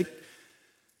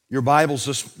your Bibles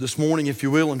this morning, if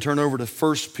you will, and turn over to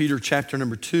 1 Peter chapter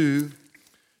number 2.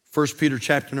 1 Peter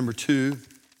chapter number 2.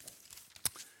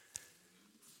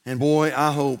 And boy,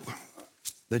 I hope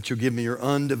that you'll give me your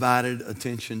undivided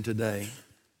attention today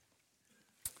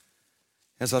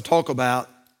as I talk about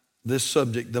this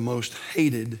subject, the most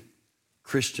hated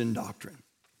Christian doctrine.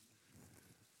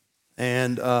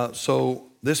 And so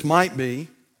this might be,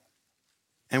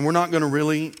 and we're not going to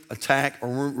really attack, or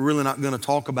we're really not going to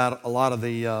talk about a lot of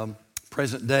the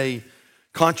present day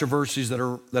controversies that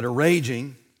are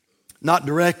raging, not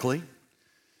directly,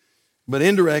 but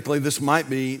indirectly. This might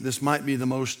be the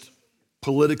most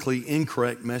politically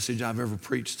incorrect message I've ever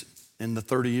preached in the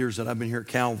 30 years that I've been here at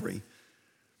Calvary.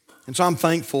 And so I'm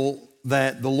thankful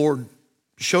that the Lord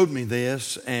showed me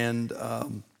this, and I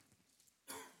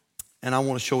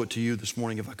want to show it to you this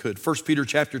morning if I could. 1 Peter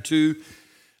chapter 2.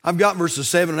 I've got verses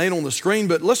 7 and 8 on the screen,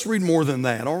 but let's read more than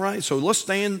that, all right? So let's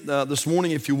stand this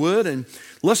morning, if you would, and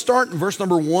let's start in verse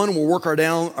number 1, and we'll work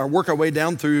our way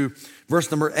down through verse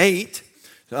number 8.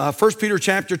 1 Peter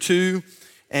chapter 2,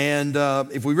 and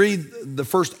if we read the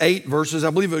first 8 verses, I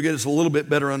believe it'll get us a little bit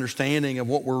better understanding of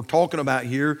what we're talking about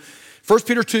here. 1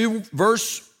 Peter 2,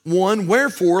 verse 1,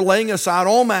 wherefore, laying aside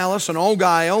all malice and all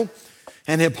guile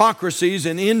and hypocrisies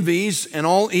and envies and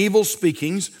all evil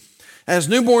speakings, as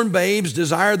newborn babes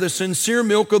desire the sincere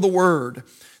milk of the word,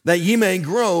 that ye may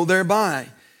grow thereby.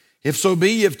 If so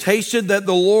be ye have tasted that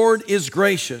the Lord is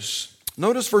gracious.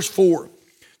 Notice verse 4.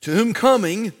 To whom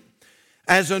coming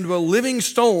as unto a living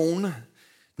stone,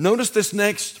 notice this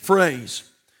next phrase,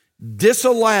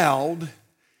 disallowed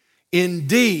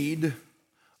indeed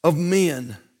of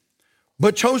men,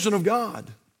 but chosen of God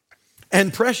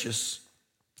and precious.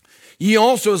 Ye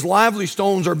also as lively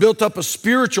stones are built up a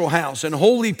spiritual house and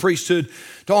holy priesthood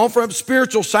to offer up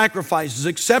spiritual sacrifices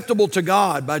acceptable to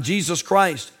God by Jesus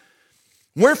Christ.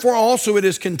 Wherefore also it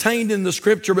is contained in the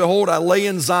scripture, behold, I lay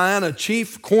in Zion a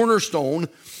chief cornerstone,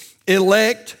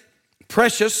 elect,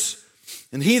 precious,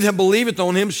 and he that believeth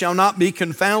on him shall not be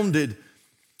confounded.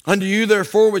 Unto you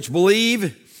therefore which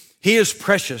believe, he is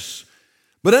precious.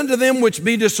 But unto them which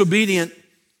be disobedient,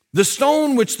 the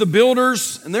stone which the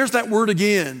builders, and there's that word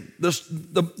again,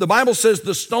 the Bible says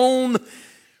the stone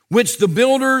which the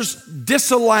builders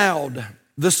disallowed,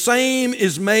 the same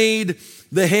is made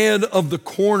the head of the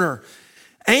corner,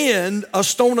 and a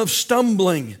stone of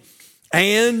stumbling,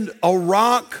 and a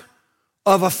rock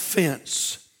of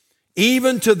offense,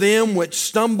 even to them which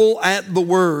stumble at the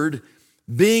word,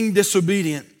 being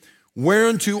disobedient,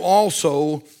 whereunto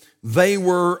also they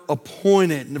were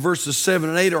appointed. And verses 7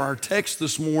 and 8 are our text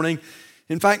this morning.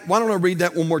 In fact, why don't I read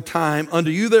that one more time? Unto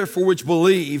you therefore which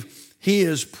believe, he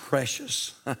is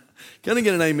precious. Can I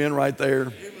get an amen right there?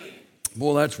 Amen.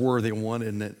 Boy, that's worthy one,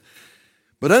 isn't it?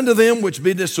 But unto them which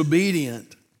be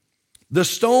disobedient, the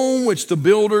stone which the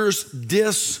builders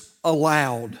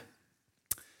disallowed,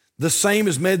 the same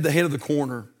is made the head of the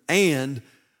corner, and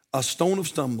a stone of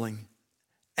stumbling,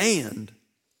 and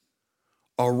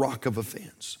a rock of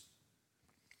offense.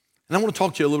 And I want to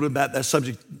talk to you a little bit about that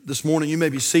subject this morning. You may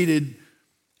be seated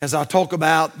as I talk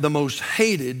about the most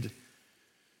hated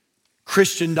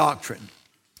Christian doctrine.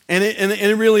 And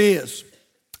it really is.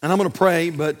 And I'm going to pray,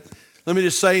 but let me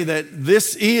just say that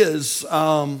this is,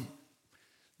 the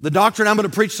doctrine I'm going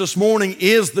to preach this morning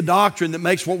is the doctrine that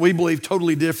makes what we believe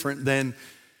totally different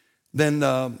than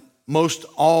most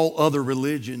all other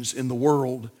religions in the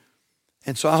world.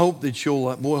 And so I hope that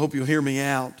I hope you'll hear me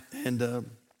out, and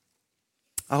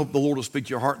I hope the Lord will speak to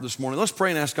your heart this morning. Let's pray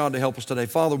and ask God to help us today.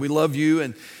 Father, we love you,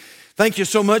 and thank you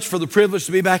so much for the privilege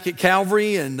to be back at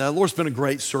Calvary, and Lord, it's been a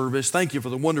great service. Thank you for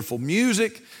the wonderful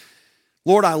music.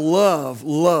 Lord, I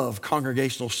love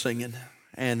congregational singing,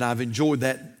 and I've enjoyed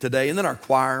that today. And then our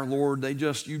choir, Lord,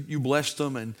 you blessed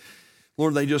them, and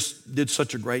Lord, they just did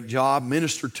such a great job,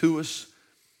 ministered to us.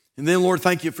 And then, Lord,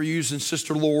 thank you for using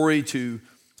Sister Lori to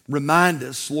remind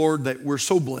us, Lord, that we're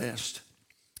so blessed.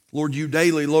 Lord, you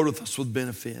daily loadeth us with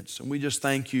benefits, and we just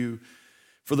thank you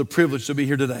for the privilege to be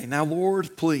here today. Now,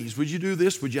 Lord, please, would you do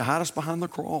this? Would you hide us behind the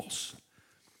cross?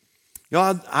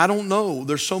 God, I don't know.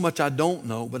 There's so much I don't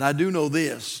know, but I do know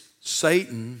this.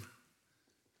 Satan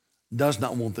does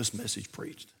not want this message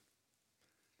preached.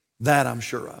 That I'm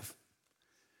sure of.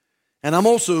 And I'm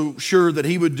also sure that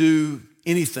he would do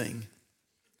anything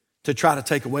to try to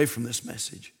take away from this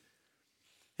message.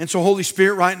 And so, Holy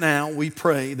Spirit, right now, we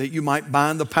pray that you might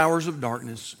bind the powers of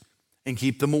darkness and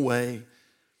keep them away.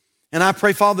 And I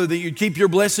pray, Father, that you'd keep your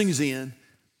blessings in.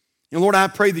 And Lord, I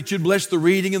pray that you'd bless the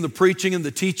reading and the preaching and the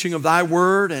teaching of thy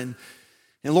word. And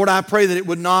Lord, I pray that it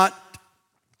would not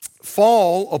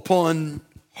fall upon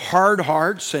hard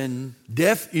hearts and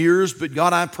deaf ears, but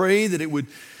God, I pray that it would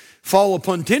fall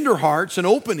upon tender hearts and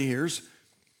open ears.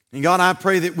 And God, I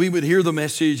pray that we would hear the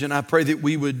message, and I pray that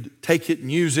we would take it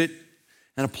and use it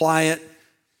and apply it.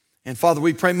 And Father,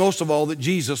 we pray most of all that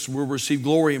Jesus will receive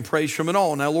glory and praise from it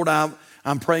all. Now, Lord,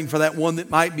 I'm praying for that one that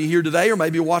might be here today or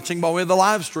maybe watching by way of the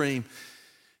live stream,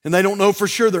 and they don't know for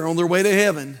sure they're on their way to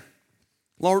heaven.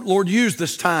 Lord, use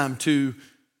this time to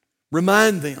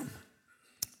remind them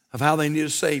of how they need a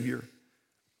Savior.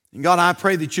 And God, I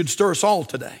pray that you'd stir us all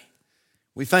today.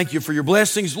 We thank you for your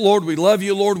blessings, Lord. We love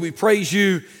you, Lord. We praise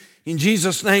you. In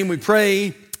Jesus' name we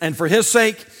pray, and for his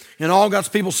sake, and all God's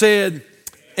people said,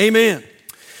 amen.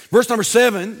 Verse number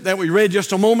 7 that we read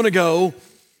just a moment ago,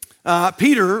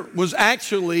 Peter was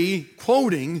actually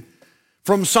quoting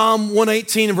from Psalm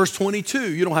 118 and verse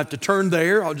 22. You don't have to turn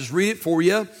there. I'll just read it for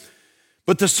you.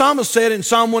 But the psalmist said in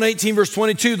Psalm 118 verse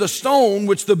 22, the stone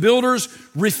which the builders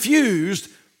refused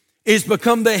is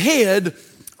become the head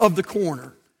of the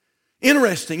corner.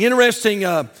 Interesting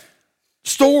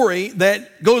story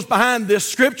that goes behind this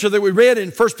scripture that we read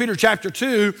in 1 Peter chapter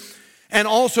 2 and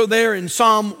also there in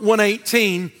Psalm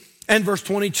 118 and verse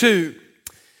 22.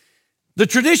 The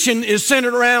tradition is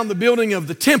centered around the building of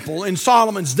the temple in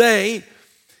Solomon's day,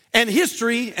 and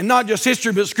history, and not just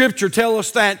history but scripture, tell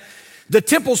us that the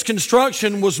temple's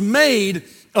construction was made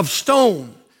of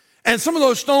stone, and some of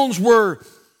those stones were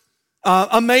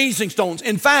amazing stones.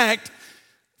 In fact,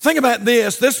 think about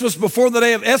this. This was before the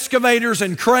day of excavators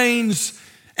and cranes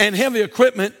and heavy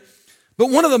equipment. But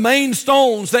one of the main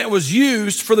stones that was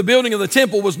used for the building of the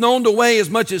temple was known to weigh as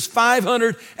much as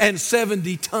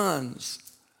 570 tons.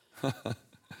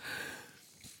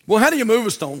 Well, how do you move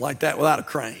a stone like that without a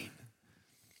crane?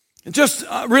 It's just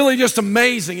really just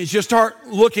amazing as you start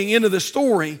looking into the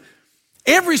story.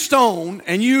 Every stone,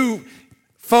 and you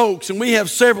folks, and we have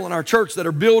several in our church that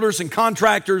are builders and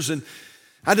contractors, and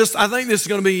I think this is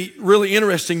going to be really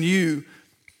interesting to you.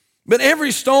 But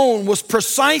every stone was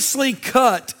precisely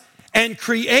cut and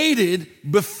created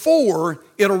before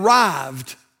it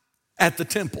arrived at the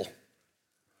temple.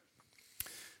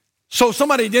 So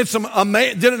somebody did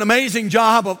an amazing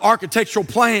job of architectural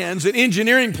plans and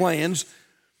engineering plans.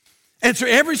 And so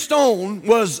every stone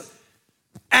was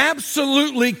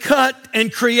absolutely cut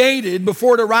and created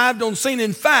before it arrived on scene.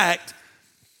 In fact,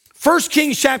 1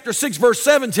 Kings chapter 6 verse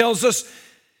 7 tells us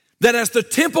that as the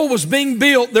temple was being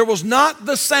built, there was not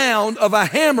the sound of a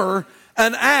hammer,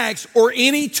 an axe, or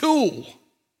any tool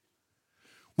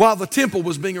while the temple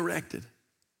was being erected.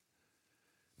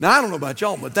 Now, I don't know about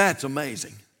y'all, but that's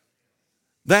amazing.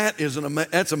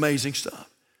 That's amazing stuff.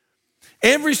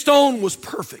 Every stone was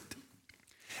perfect.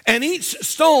 And each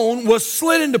stone was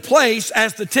slid into place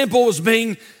as the temple was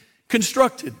being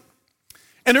constructed.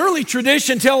 An early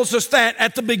tradition tells us that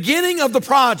at the beginning of the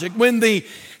project, when the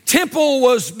temple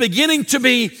was beginning to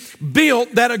be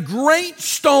built, that a great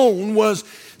stone was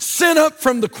sent up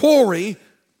from the quarry,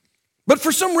 but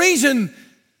for some reason,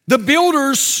 the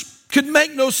builders could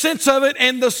make no sense of it,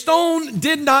 and the stone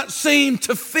did not seem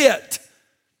to fit.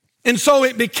 And so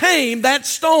that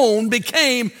stone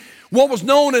became what was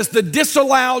known as the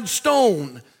disallowed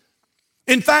stone.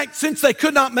 In fact, since they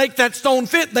could not make that stone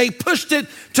fit, they pushed it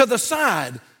to the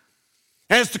side.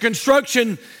 As the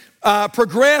construction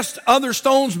progressed, other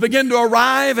stones began to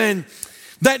arrive, and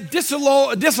that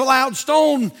disallowed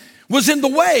stone was in the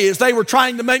way as they were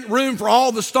trying to make room for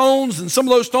all the stones, and some of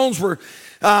those stones were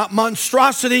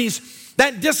monstrosities.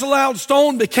 That disallowed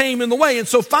stone became in the way, and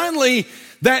so finally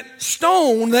that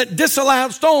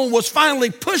disallowed stone was finally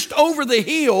pushed over the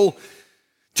hill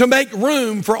to make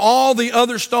room for all the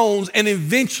other stones, and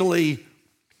eventually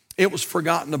it was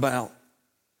forgotten about.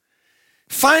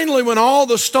 Finally, when all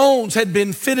the stones had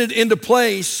been fitted into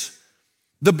place,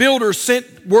 the builders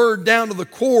sent word down to the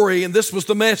quarry, and this was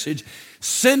the message: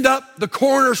 send up the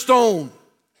cornerstone.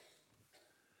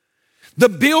 The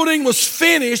building was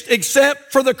finished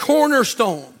except for the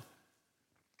cornerstone.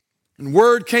 And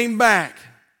word came back: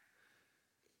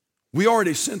 we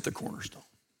already sent the cornerstone.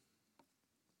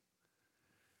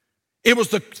 It was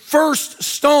the first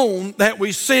stone that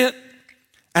we sent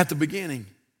at the beginning.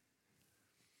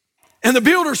 And the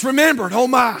builders remembered, oh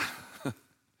my,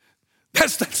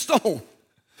 that's that stone.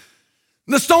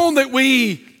 The stone that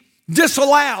we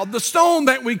disallowed, the stone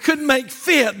that we couldn't make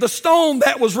fit, the stone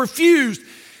that was refused,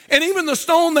 and even the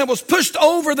stone that was pushed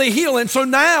over the hill. And so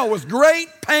now, with great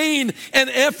pain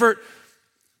and effort,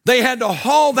 they had to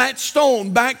haul that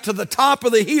stone back to the top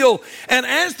of the hill. And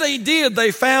as they did,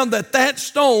 they found that that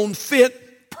stone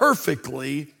fit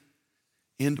perfectly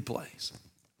into place.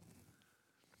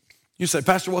 You say,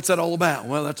 Pastor, what's that all about?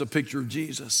 Well, that's a picture of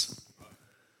Jesus.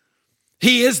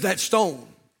 He is that stone.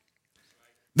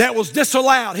 that was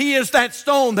disallowed. He is that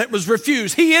stone that was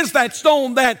refused. He is that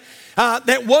stone that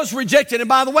was rejected. And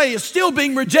by the way, is still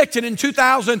being rejected in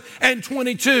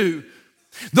 2022.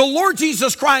 The Lord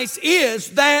Jesus Christ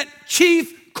is that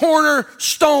chief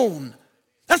cornerstone.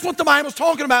 That's what the Bible's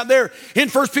talking about there in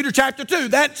 1 Peter chapter 2.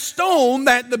 That stone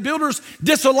that the builders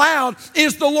disallowed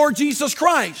is the Lord Jesus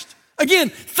Christ. Again,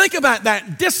 think about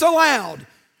that. Disallowed,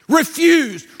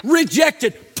 refused,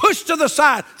 rejected, pushed to the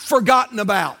side, forgotten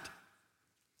about.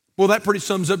 Well, that pretty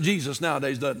sums up Jesus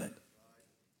nowadays, doesn't it?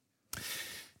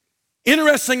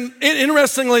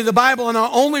 Interestingly, the Bible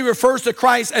not only refers to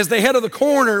Christ as the head of the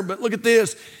corner, but look at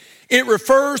this. It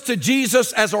refers to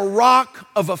Jesus as a rock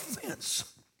of offense.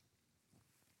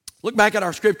 Look back at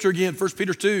our scripture again, 1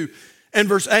 Peter 2 and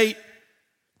verse 8.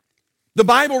 The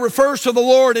Bible refers to the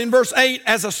Lord in verse 8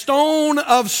 as a stone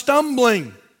of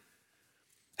stumbling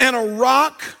and a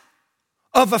rock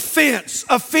of offense.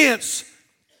 Offense.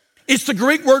 It's the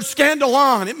Greek word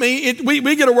scandalon.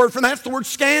 We get a word from that. It's the word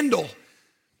scandal.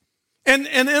 And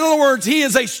in other words, he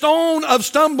is a stone of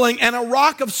stumbling and a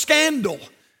rock of scandal.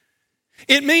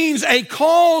 It means a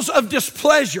cause of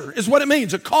displeasure is what it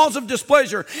means, a cause of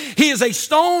displeasure. He is a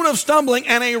stone of stumbling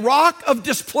and a rock of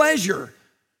displeasure.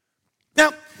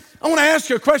 Now, I want to ask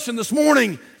you a question this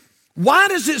morning. Why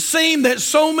does it seem that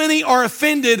so many are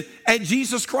offended at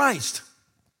Jesus Christ?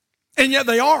 And yet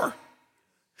they are.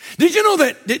 Did you know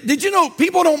that? Did you know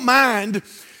people don't mind?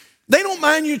 They don't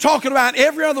mind you talking about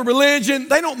every other religion.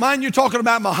 They don't mind you talking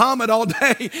about Muhammad all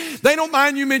day. They don't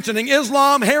mind you mentioning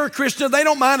Islam, Hare Krishna. They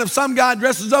don't mind if some guy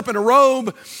dresses up in a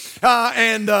robe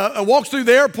and walks through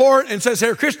the airport and says,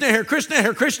 Hare Krishna, Hare Krishna,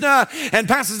 Hare Krishna, and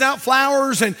passes out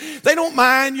flowers. And they don't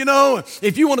mind,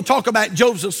 if you want to talk about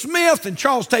Joseph Smith and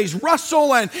Charles Taze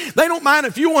Russell. And they don't mind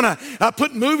if you want to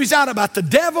put movies out about the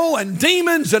devil and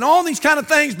demons and all these kind of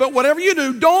things. But whatever you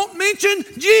do, don't mention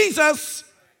Jesus.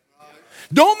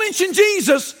 Don't mention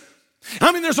Jesus.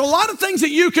 I mean, there's a lot of things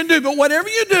that you can do, but whatever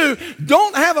you do,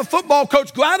 don't have a football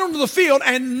coach go out onto the field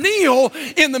and kneel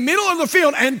in the middle of the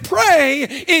field and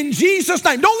pray in Jesus'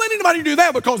 name. Don't let anybody do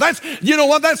that because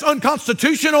that's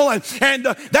unconstitutional and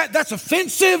that's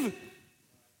offensive.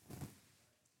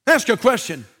 Ask you a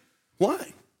question.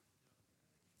 Why?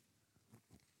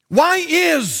 Why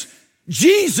is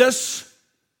Jesus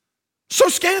so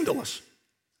scandalous?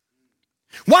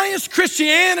 Why is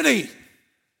Christianity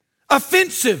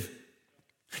offensive?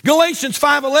 Galatians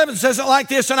 5:11 says it like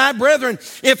this, and I, brethren,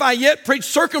 if I yet preach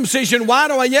circumcision, why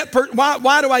do I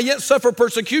yet suffer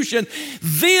persecution?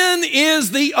 Then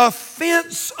is the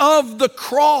offense of the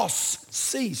cross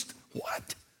ceased.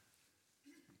 What?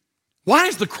 Why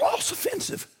is the cross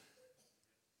offensive?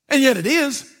 And yet it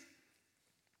is.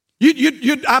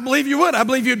 I believe you would. I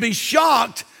believe you'd be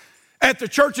shocked at the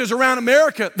churches around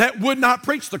America that would not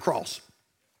preach the cross.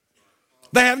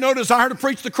 They have no desire to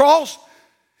preach the cross.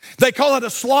 They call it a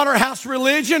slaughterhouse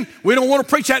religion. We don't want to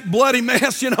preach that bloody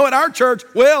mess, at our church.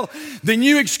 Well, then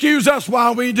you excuse us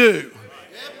while we do.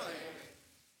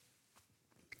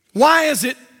 Why is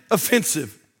it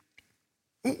offensive?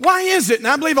 Why is it, and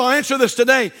I believe I'll answer this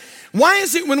today, why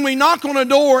is it when we knock on a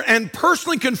door and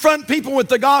personally confront people with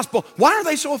the gospel, why are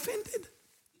they so offended?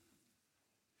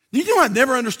 You know I've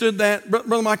never understood that.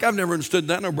 Brother Mike, I've never understood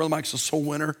that. No, Brother Mike's a soul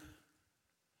winner.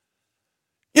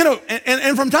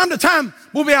 And from time to time,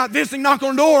 we'll be out visiting, knock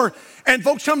on the door, and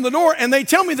folks come to the door, and they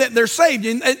tell me that they're saved,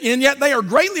 and yet they are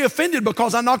greatly offended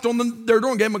because I knocked on their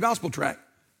door and gave them a gospel tract.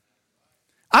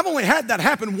 I've only had that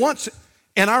happen once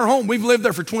in our home. We've lived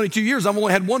there for 22 years. I've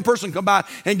only had one person come by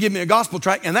and give me a gospel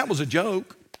tract, and that was a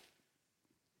joke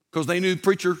because they knew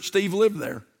preacher Steve lived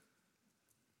there.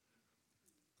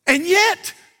 And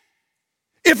yet,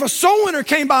 if a soul winner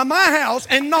came by my house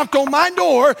and knocked on my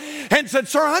door and said,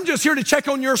 sir, I'm just here to check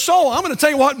on your soul, I'm going to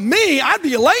tell you what, I'd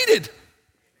be elated.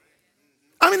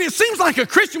 I mean, it seems like a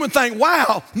Christian would think,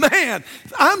 wow, man,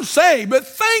 I'm saved, but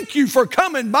thank you for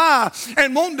coming by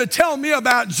and wanting to tell me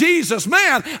about Jesus.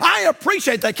 Man, I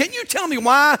appreciate that. Can you tell me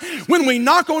why when we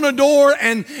knock on a door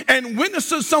and witness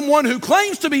to someone who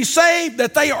claims to be saved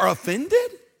that they are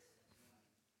offended?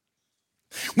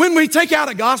 When we take out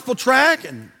a gospel tract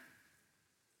and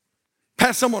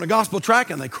pass someone a gospel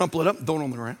tract and they crumple it up and throw it on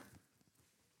the ground.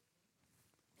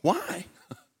 Why?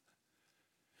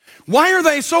 Why are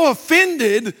they so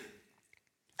offended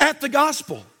at the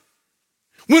gospel?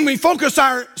 When we focus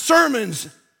our sermons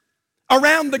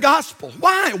around the gospel,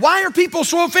 why? Why are people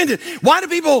so offended? Why do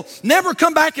people never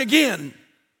come back again?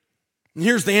 And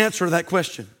here's the answer to that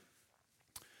question.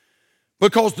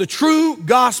 Because the true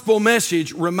gospel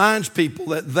message reminds people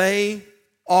that they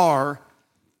are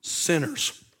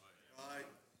sinners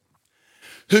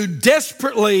who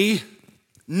desperately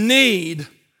need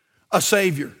a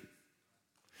Savior.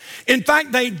 In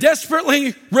fact, they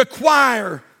desperately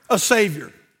require a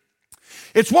Savior.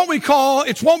 It's what we call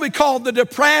the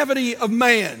depravity of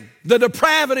man. The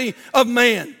depravity of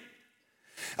man.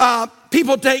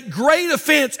 People take great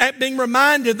offense at being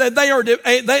reminded that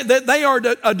they are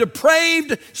a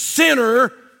depraved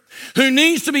sinner who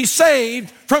needs to be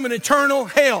saved from an eternal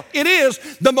hell. It is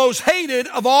the most hated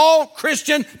of all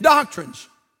Christian doctrines.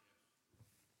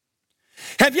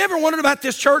 Have you ever wondered about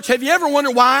this church? Have you ever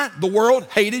wondered why the world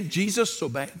hated Jesus so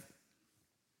bad?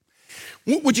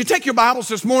 Would you take your Bibles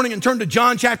this morning and turn to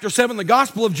John chapter 7, the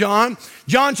Gospel of John,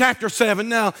 John chapter 7.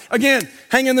 Now, again,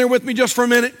 hang in there with me just for a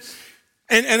minute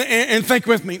and think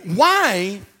with me.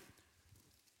 Why,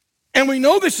 and we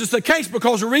know this is the case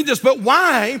because we read this, but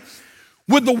why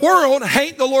would the world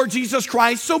hate the Lord Jesus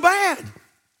Christ so bad?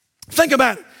 Think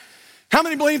about it. How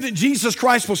many believe that Jesus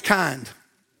Christ was kind?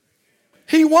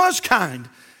 He was kind.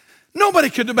 Nobody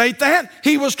could debate that.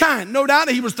 He was kind. No doubt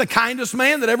he was the kindest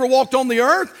man that ever walked on the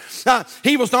earth.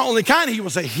 He was not only kind, he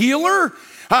was a healer.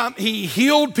 He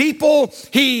healed people.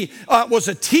 He was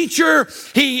a teacher.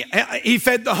 He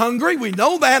fed the hungry. We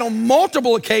know that on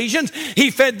multiple occasions.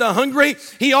 He fed the hungry.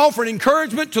 He offered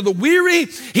encouragement to the weary.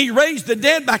 He raised the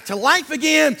dead back to life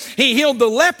again. He healed the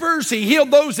lepers. He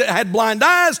healed those that had blind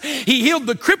eyes. He healed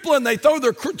the crippled and they threw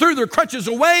their crutches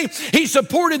away. He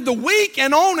supported the weak,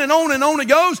 and on and on and on it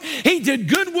goes. He did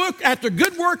good work after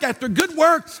good work after good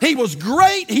work. He was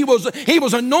great. He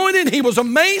was anointed. He was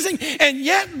amazing. And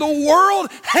yet the world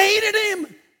hated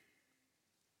him.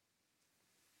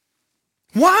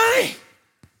 Why?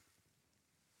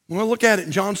 Well, look at it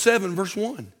in John 7, verse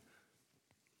 1.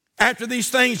 After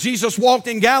these things, Jesus walked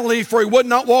in Galilee, for he would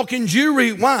not walk in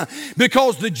Jewry. Why?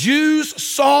 Because the Jews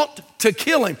sought to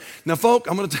kill him. Now, folk,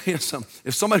 I'm going to tell you something.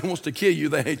 If somebody wants to kill you,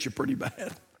 they hate you pretty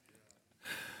bad.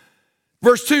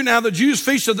 Verse 2, now the Jews'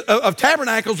 feast of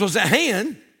tabernacles was at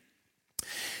hand.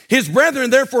 His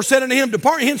brethren therefore said unto him,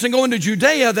 depart hence and go into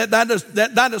Judea, that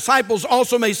thy disciples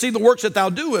also may see the works that thou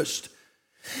doest.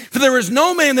 For there is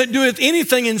no man that doeth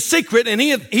anything in secret, and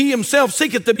he himself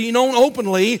seeketh to be known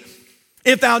openly.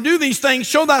 If thou do these things,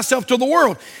 show thyself to the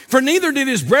world. For neither did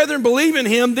his brethren believe in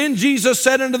him. Then Jesus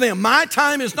said unto them, my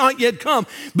time is not yet come,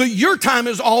 but your time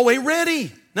is always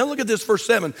ready. Now look at this, verse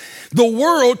 7. The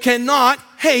world cannot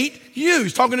hate you.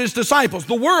 He's talking to his disciples.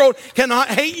 The world cannot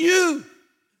hate you.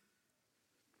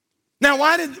 Now,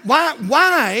 why did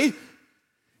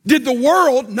the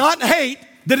world not hate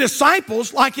the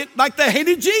disciples like they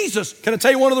hated Jesus? Can I tell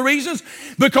you one of the reasons?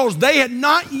 Because they had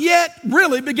not yet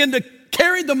really begun to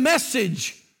carry the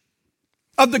message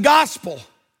of the gospel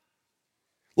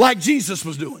like Jesus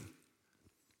was doing.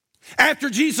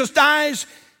 After Jesus dies,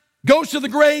 goes to the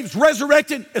graves,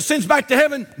 resurrected, ascends back to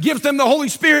heaven, gives them the Holy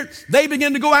Spirit, they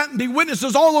begin to go out and be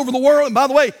witnesses all over the world. And by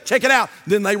the way, check it out,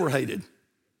 then they were hated.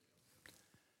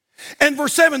 And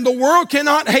verse 7, the world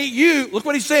cannot hate you. Look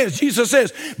what he says. Jesus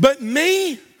says, but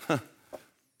me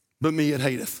it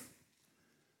hateth.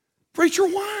 Preacher,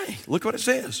 why? Look what it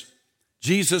says.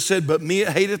 Jesus said, but me it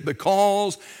hateth,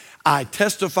 because I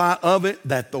testify of it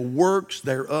that the works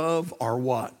thereof are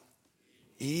what?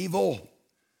 Evil.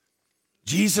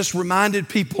 Jesus reminded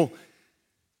people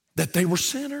that they were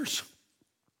sinners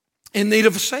in need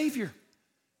of a Savior.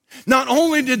 Not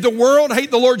only did the world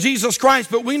hate the Lord Jesus Christ,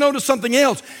 but we noticed something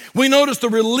else. We noticed the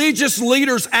religious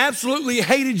leaders absolutely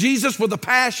hated Jesus with a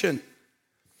passion.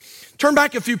 Turn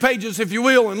back a few pages, if you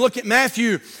will, and look at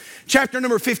Matthew chapter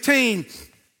number 15.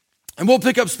 And we'll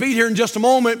pick up speed here in just a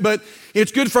moment, but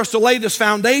it's good for us to lay this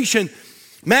foundation.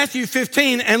 Matthew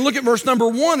 15, and look at verse number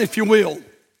 1, if you will.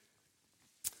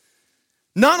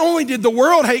 Not only did the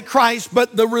world hate Christ,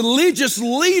 but the religious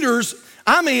leaders,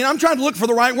 I'm trying to look for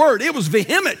the right word. It was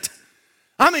vehement.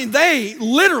 They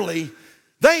literally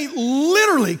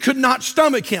could not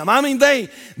stomach him. They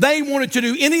wanted to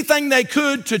do anything they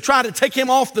could to try to take him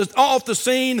off the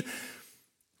scene.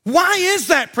 Why is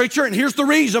that, preacher? And here's the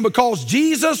reason. Because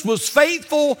Jesus was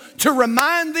faithful to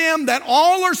remind them that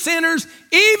all are sinners,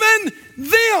 even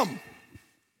them.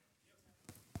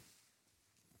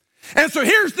 And so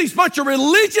here's these bunch of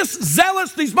religious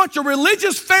zealots, these bunch of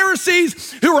religious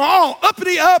Pharisees who are all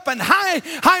uppity up and the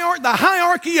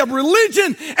hierarchy of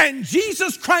religion. And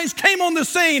Jesus Christ came on the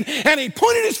scene and he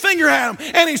pointed his finger at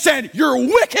them and he said, you're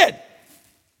wicked.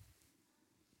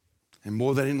 And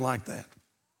boy, they didn't like that.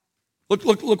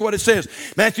 Look what it says.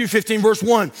 Matthew 15, verse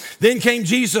 1. Then came to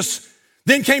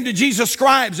Jesus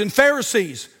scribes and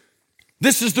Pharisees.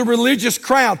 This is the religious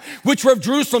crowd which were of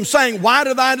Jerusalem, saying, why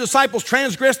do thy disciples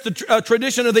transgress the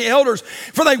tradition of the elders?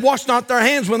 For they wash not their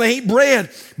hands when they eat bread.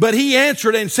 But he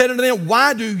answered and said unto them,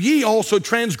 why do ye also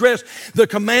transgress the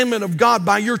commandment of God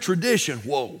by your tradition?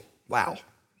 Whoa, wow,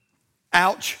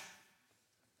 ouch.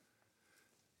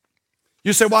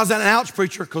 You say, why is that an ouch,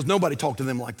 preacher? Because nobody talked to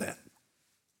them like that.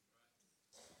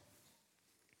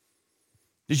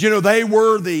 Did you know they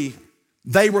were the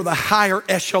higher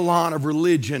echelon of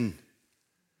religion?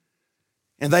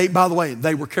 And they, by the way,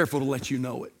 they were careful to let you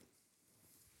know it.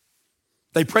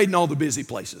 They prayed in all the busy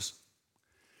places.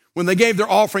 When they gave their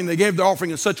offering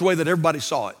in such a way that everybody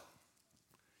saw it.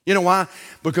 You know why?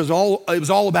 Because it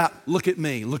was all about, look at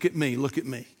me, look at me, look at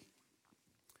me.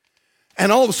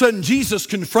 And all of a sudden, Jesus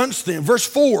confronts them. Verse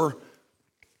 4,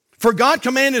 for God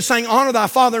commanded, saying, honor thy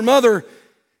father and mother,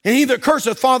 and he that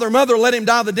curseth father or mother, let him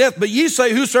die the death. But ye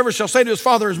say, whosoever shall say to his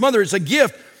father or his mother, it's a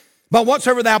gift, but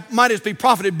whatsoever thou mightest be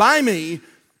profited by me,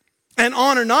 and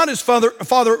honor not his father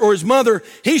or his mother,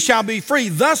 he shall be free.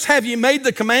 Thus have ye made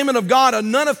the commandment of God of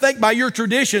none effect by your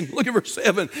tradition. Look at verse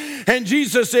 7. And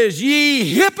Jesus says, ye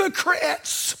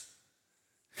hypocrites,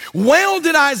 well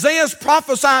did Isaiah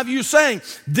prophesy of you, saying,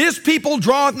 this people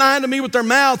draweth nigh unto me with their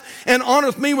mouth and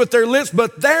honoreth me with their lips,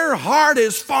 but their heart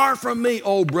is far from me.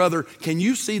 Oh, brother, can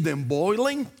you see them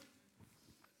boiling?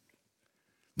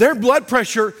 Their blood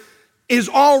pressure is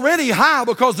already high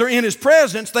because they're in his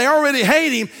presence. They already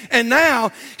hate him. And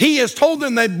now he has told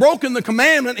them they've broken the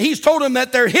commandment. He's told them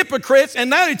that they're hypocrites. And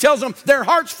now he tells them their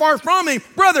heart's far from him.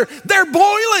 Brother, they're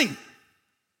boiling.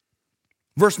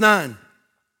 Verse 9.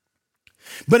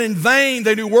 But in vain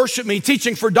they do worship me,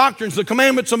 teaching for doctrines the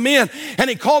commandments of men. And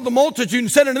he called the multitude and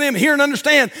said unto them, hear and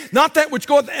understand, not that which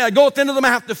goeth into the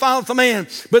mouth defileth the man,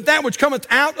 but that which cometh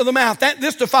out of the mouth,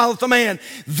 this defileth the man.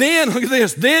 Then, look at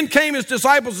this, then came his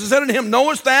disciples and said unto him,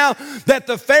 knowest thou that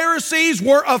the Pharisees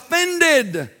were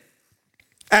offended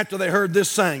after they heard this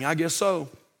saying? I guess so.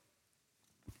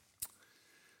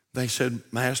 They said,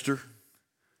 Master,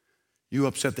 you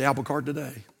upset the apple cart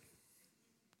today.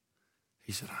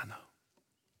 He said, I know.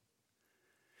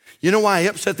 You know why he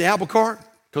upset the apple cart?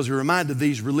 Because he reminded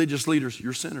these religious leaders,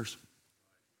 you're sinners.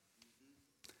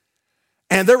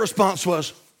 And their response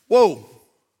was, whoa,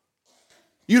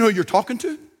 you know who you're talking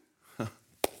to?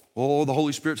 Oh, the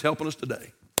Holy Spirit's helping us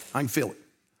today. I can feel it.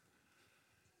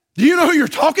 Do you know who you're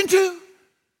talking to?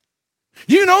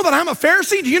 Do you know that I'm a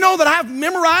Pharisee? Do you know that I've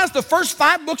memorized the first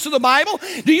 5 books of the Bible?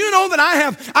 Do you know that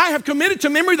I have committed to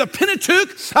memory the Pentateuch?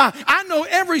 I know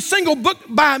every single book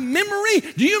by memory.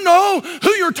 Do you know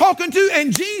who you're talking to?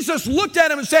 And Jesus looked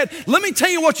at him and said, let me tell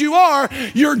you what you are.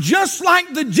 You're just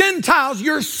like the Gentiles.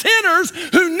 You're sinners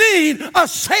who need a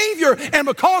Savior. And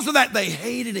because of that, they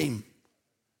hated him.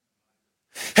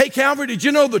 Hey, Calvary, did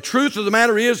you know the truth of the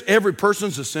matter is every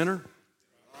person's a sinner?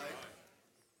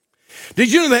 Did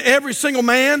you know that every single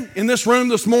man in this room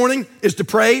this morning is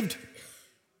depraved?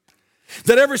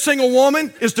 That every single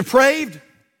woman is depraved?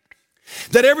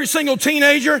 That every single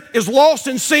teenager is lost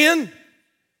in sin?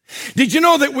 Did you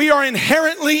know that we are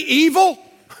inherently evil?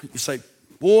 You say,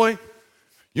 boy,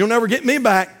 you'll never get me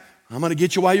back. I'm going to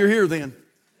get you while you're here then.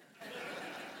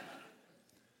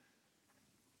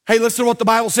 Hey, listen to what the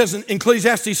Bible says in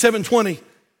Ecclesiastes 7:20.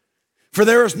 For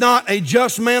there is not a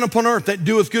just man upon earth that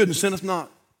doeth good and sinneth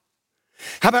not.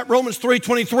 How about Romans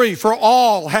 3:23? For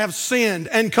all have sinned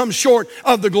and come short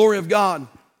of the glory of God.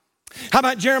 How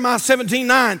about Jeremiah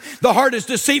 17:9? The heart is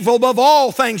deceitful above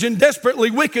all things and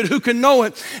desperately wicked. Who can know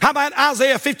it? How about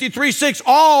Isaiah 53:6?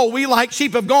 All we like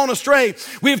sheep have gone astray.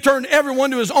 We have turned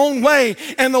everyone to his own way,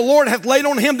 and the Lord hath laid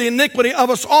on him the iniquity of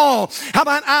us all. How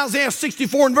about Isaiah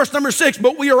 64 and verse number 6?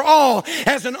 But we are all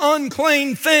as an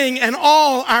unclean thing, and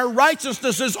all our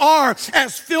righteousnesses are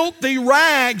as filthy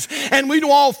rags, and we do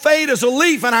all fade as a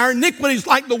leaf, and our iniquities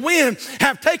like the wind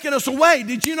have taken us away.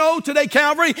 Did you know today,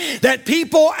 Calvary, that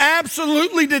people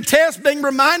absolutely detest being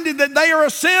reminded that they are a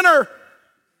sinner?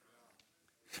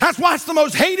 That's why it's the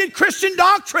most hated Christian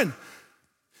doctrine.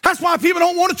 That's why people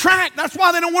don't want to track. That's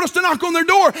why they don't want us to knock on their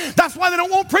door. That's why they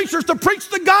don't want preachers to preach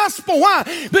the gospel. Why?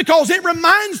 Because it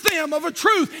reminds them of a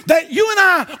truth that you and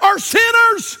I are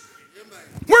sinners.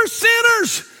 We're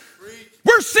sinners.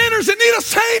 We're sinners that need a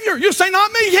Savior. You say,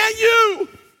 not me. Yeah, you.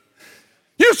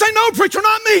 You say, no, preacher,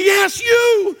 not me. Yes,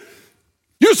 you.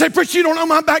 You say, preacher, you don't know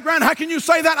my background. How can you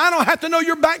say that? I don't have to know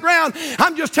your background.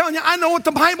 I'm just telling you, I know what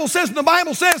the Bible says. And the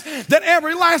Bible says that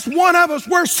every last one of us,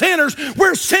 we're sinners.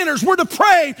 We're sinners. We're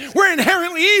depraved. We're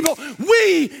inherently evil.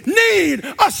 We need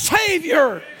a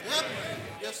Savior. Yep.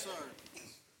 Yes, sir.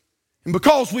 And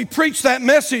because we preach that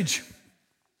message,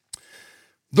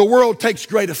 the world takes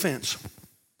great offense.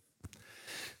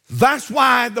 That's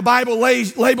why the Bible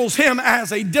labels him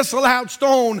as a disallowed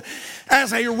stone,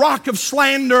 as a rock of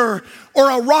slander, or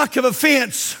a rock of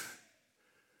offense.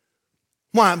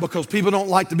 Why? Because people don't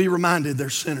like to be reminded they're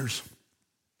sinners.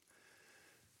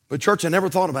 But church, I never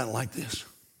thought about it like this.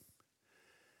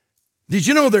 Did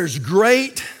you know there's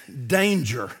great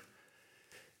danger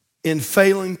in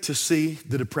failing to see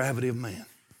the depravity of man?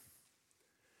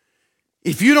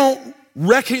 If you don't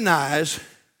recognize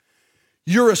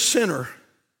you're a sinner,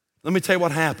 let me tell you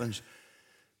what happens.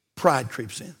 Pride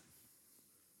creeps in.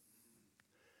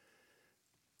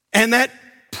 And that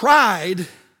pride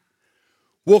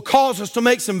will cause us to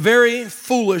make some very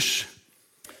foolish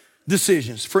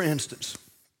decisions. For instance,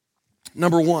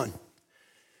 number one,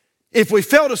 if we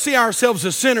fail to see ourselves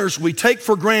as sinners, we take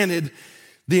for granted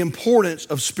the importance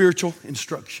of spiritual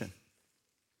instruction.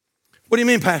 What do you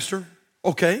mean, Pastor?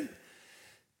 Okay.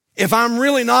 If I'm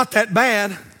really not that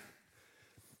bad,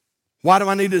 why do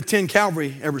I need to attend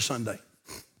Calvary every Sunday?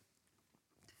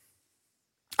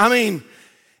 I mean,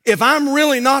 if I'm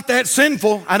really not that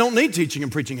sinful, I don't need teaching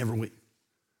and preaching every week.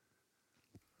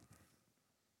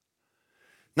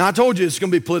 Now, I told you it's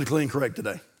going to be politically incorrect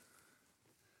today.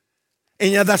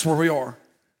 And yeah, that's where we are.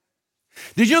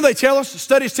 Did you know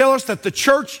studies tell us that the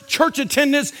church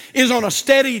attendance is on a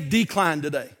steady decline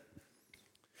today.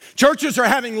 Churches are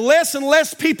having less and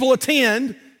less people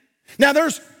attend. Now,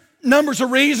 there's numbers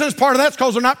of reasons. Part of that's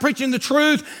because they're not preaching the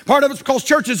truth. Part of it's because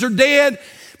churches are dead.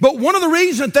 But one of the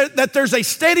reasons that there's a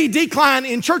steady decline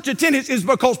in church attendance is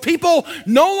because people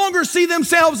no longer see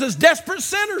themselves as desperate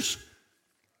sinners.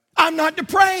 I'm not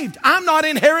depraved. I'm not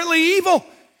inherently evil.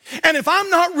 And if I'm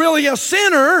not really a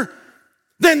sinner,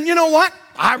 then you know what?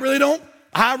 I really don't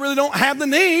have the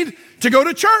need to go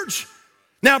to church.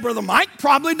 Now, Brother Mike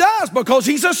probably does because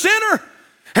he's a sinner.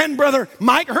 And Brother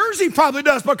Mike Hersey probably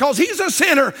does because he's a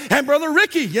sinner. And Brother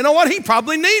Ricky, you know what? He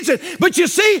probably needs it. But you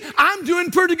see, I'm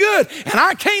doing pretty good. And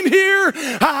I came here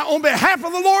on behalf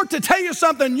of the Lord to tell you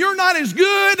something. You're not as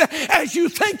good as you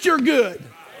think you're good.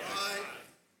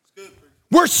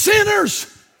 We're sinners.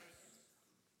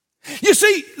 You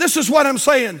see, this is what I'm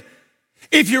saying.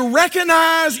 If you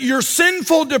recognize your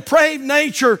sinful, depraved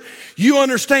nature, you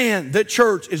understand that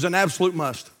church is an absolute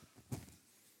must.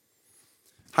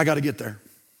 I got to get there.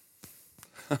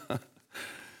 I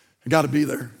got to be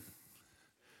there.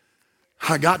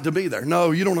 I got to be there.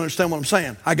 No, you don't understand what I'm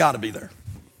saying. I got to be there.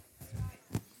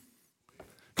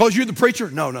 Because you're the preacher?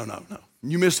 No.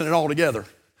 You're missing it altogether.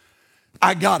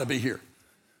 I got to be here.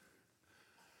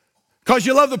 Because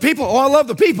you love the people? Oh, I love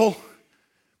the people,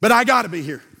 but I got to be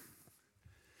here.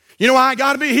 You know why I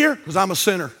got to be here? Because I'm a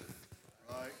sinner.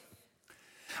 Right.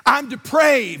 I'm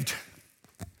depraved.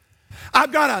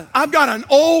 I've got an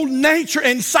old nature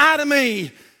inside of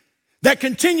me that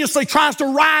continuously tries to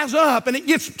rise up, and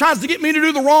tries to get me to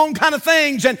do the wrong kind of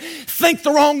things and think the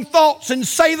wrong thoughts and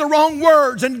say the wrong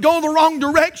words and go the wrong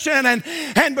direction.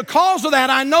 And because of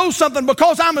that, I know something.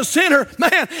 Because I'm a sinner,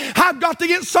 man, I've got to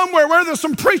get somewhere where there's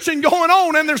some preaching going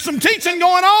on and there's some teaching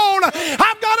going on.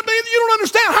 I've got to be, you don't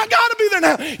understand, I've got to be there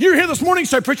now. You're here this morning,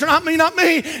 say, preacher, not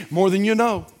me. More than you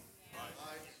know.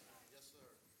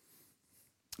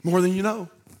 More than you know.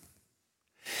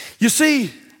 You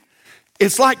see,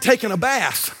 it's like taking a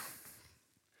bath.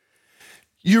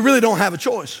 You really don't have a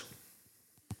choice.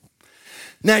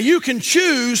 Now, you can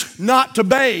choose not to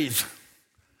bathe.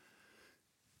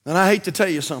 And I hate to tell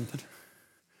you something.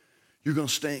 You're going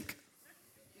to stink.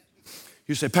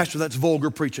 You say, Pastor, that's vulgar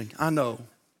preaching. I know.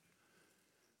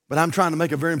 But I'm trying to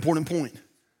make a very important point.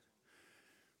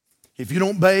 If you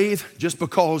don't bathe just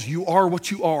because you are what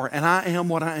you are and I am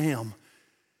what I am,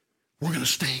 we're going to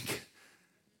stink.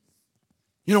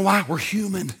 You know why? We're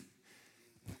human.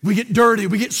 We get dirty.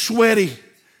 We get sweaty.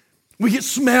 We get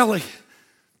smelly.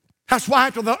 That's why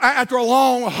after a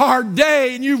long, hard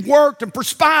day and you've worked and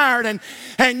perspired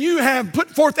and you have put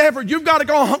forth effort, you've got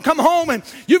to come home and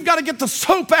you've got to get the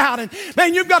soap out and,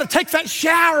 man, you've got to take that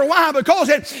shower. Why? Because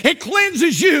it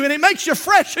cleanses you and it makes you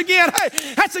fresh again.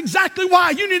 Hey, that's exactly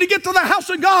why you need to get to the house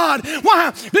of God.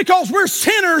 Why? Because we're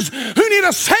sinners who need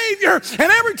a Savior.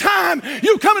 And every time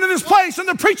you come into this place and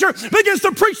the preacher begins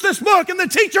to preach this book and the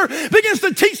teacher begins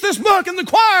to teach this book and the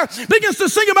choir begins to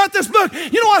sing about this book,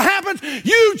 you know what happens?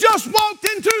 You just walked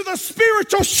into the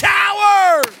spiritual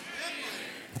shower.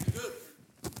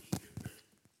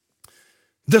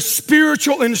 The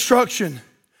spiritual instruction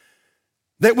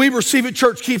that we receive at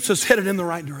church keeps us headed in the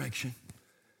right direction.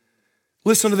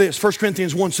 Listen to this, 1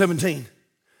 Corinthians 1:17.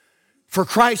 For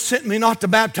Christ sent me not to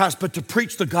baptize, but to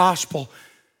preach the gospel,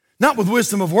 not with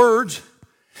wisdom of words,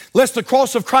 lest the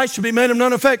cross of Christ should be made of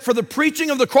none effect. For the preaching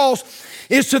of the cross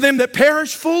is to them that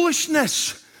perish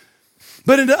foolishness,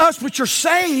 But into us which are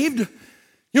saved, you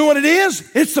know what it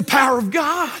is? It's the power of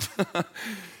God.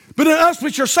 But in us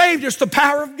which are saved, it's the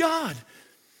power of God.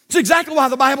 It's exactly why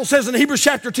the Bible says in Hebrews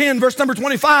chapter 10, verse number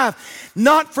 25,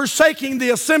 not forsaking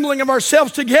the assembling of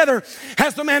ourselves together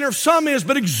as the manner of some is,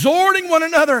 but exhorting one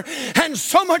another, and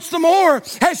so much the more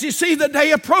as you see the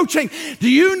day approaching. Do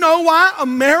you know why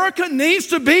America needs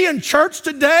to be in church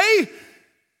today?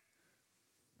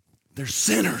 They're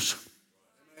sinners.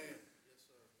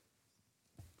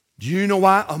 Do you know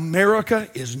why America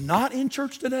is not in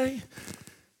church today?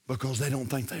 Because they don't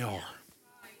think they are.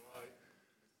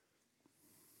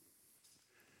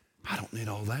 I don't need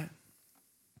all that.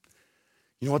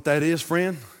 You know what that is,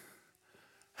 friend?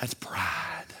 That's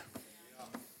pride.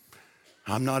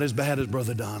 I'm not as bad as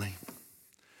Brother Donnie.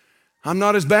 I'm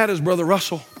not as bad as Brother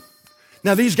Russell.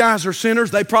 Now, these guys are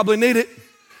sinners. They probably need it.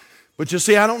 But you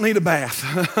see, I don't need a bath.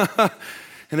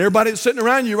 And everybody that's sitting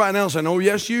around you right now is saying, oh,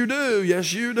 yes, you do.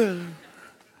 Yes, you do.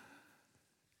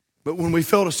 But when we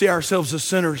fail to see ourselves as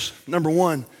sinners, number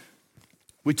one,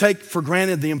 we take for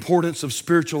granted the importance of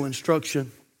spiritual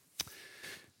instruction.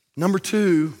 Number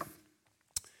two,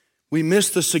 we miss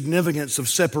the significance of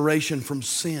separation from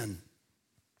sin.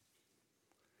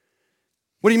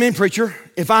 What do you mean, preacher?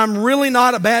 If I'm really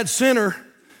not a bad sinner,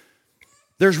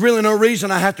 there's really no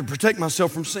reason I have to protect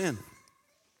myself from sin.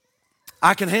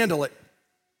 I can handle it.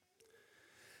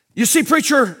 You see,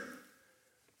 preacher,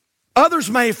 others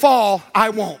may fall, I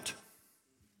won't.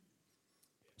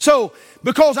 So,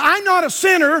 because I'm not a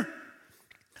sinner,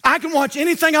 I can watch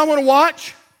anything I want to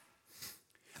watch.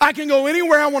 I can go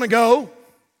anywhere I want to go.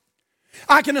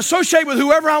 I can associate with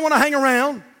whoever I want to hang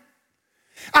around.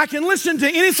 I can listen to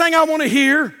anything I want to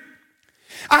hear.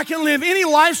 I can live any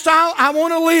lifestyle I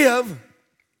want to live.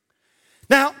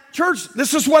 Now, church,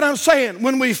 this is what I'm saying.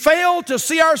 When we fail to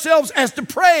see ourselves as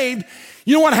depraved,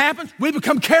 you know what happens? We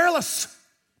become careless.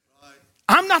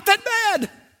 I'm not that bad.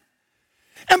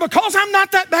 And because I'm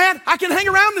not that bad, I can hang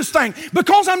around this thing.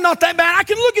 Because I'm not that bad, I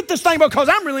can look at this thing because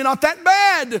I'm really not that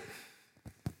bad.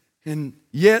 And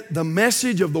yet the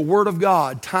message of the Word of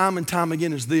God time and time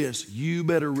again is this: you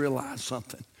better realize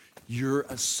something. You're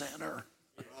a sinner.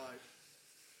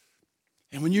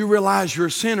 And when you realize you're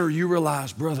a sinner, you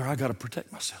realize, brother, I got to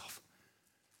protect myself.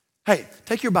 Hey,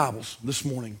 take your Bibles this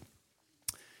morning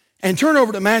and turn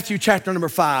over to Matthew chapter number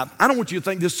 5. I don't want you to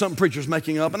think this is something preacher's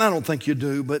making up, and I don't think you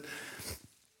do, but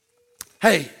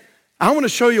hey, I want to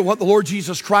show you what the Lord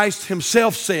Jesus Christ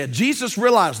himself said. Jesus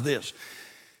realized this.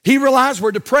 He realized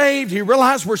we're depraved. He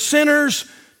realized we're sinners.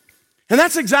 And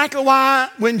that's exactly why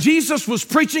when Jesus was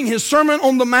preaching his Sermon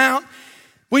on the Mount,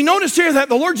 we notice here that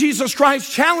the Lord Jesus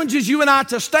Christ challenges you and I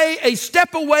to stay a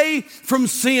step away from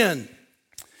sin.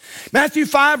 Matthew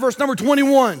 5, verse number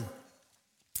 21.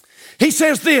 He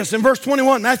says this in verse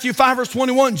 21, Matthew 5, verse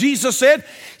 21, Jesus said,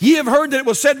 ye have heard that it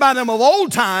was said by them of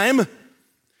old time,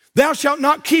 thou shalt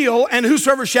not kill, and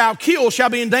whosoever shall kill shall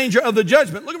be in danger of the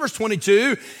judgment. Look at verse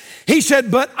 22. He said,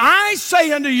 but I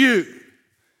say unto you,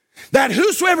 that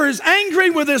whosoever is angry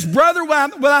with his brother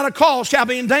without a cause shall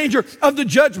be in danger of the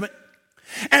judgment.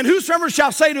 And whosoever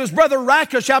shall say to his brother,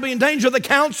 Raca, shall be in danger of the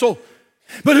council.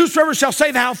 But whosoever shall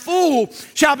say, thou fool,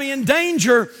 shall be in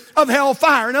danger of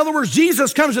hellfire. In other words,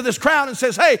 Jesus comes to this crowd and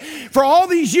says, hey, for all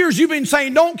these years you've been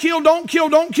saying, don't kill, don't kill,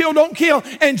 don't kill, don't kill.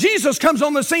 And Jesus comes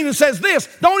on the scene and says this,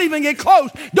 don't even get close.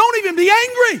 Don't even be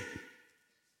angry.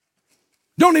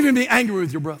 Don't even be angry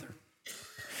with your brother.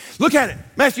 Look at it,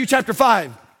 Matthew chapter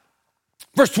 5,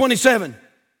 verse 27.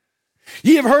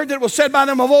 Ye have heard that it was said by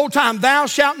them of old time, thou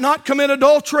shalt not commit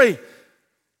adultery.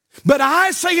 But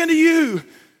I say unto you,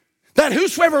 that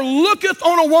whosoever looketh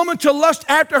on a woman to lust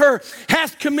after her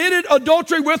hath committed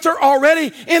adultery with her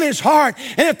already in his heart.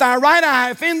 And if thy right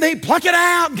eye offend thee, pluck it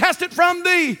out and cast it from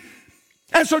thee.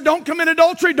 And so don't commit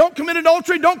adultery, don't commit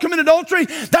adultery, don't commit adultery.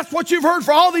 That's what you've heard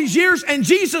for all these years. And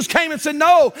Jesus came and said,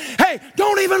 no, hey,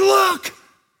 don't even look.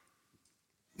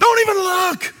 Don't even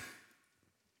look.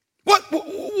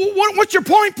 What's your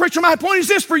point, preacher? My point is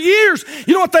this: for years,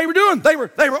 you know what they were doing? They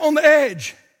were on the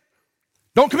edge.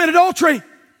 Don't commit adultery.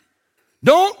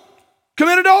 Don't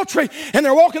commit adultery. And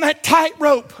they're walking that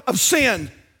tightrope of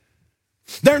sin.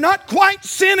 They're not quite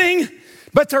sinning,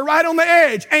 but they're right on the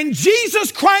edge. And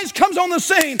Jesus Christ comes on the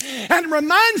scene and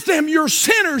reminds them, you're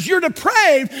sinners, you're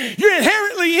depraved, you're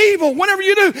inherently evil. Whatever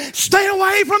you do, stay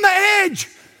away from the edge.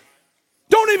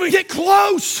 Don't even get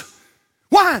close.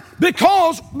 Why?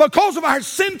 Because of our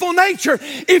sinful nature.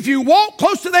 If you walk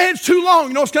close to the edge too long,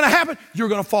 you know what's going to happen? You're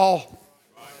going to fall.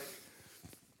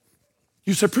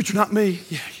 You said, preacher, not me.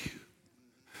 Yeah, you.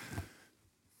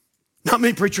 Not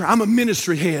me, preacher. I'm a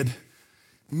ministry head.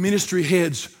 Ministry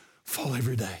heads fall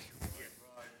every day.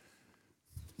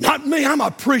 Not me, I'm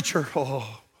a preacher.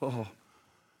 Oh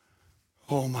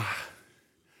my.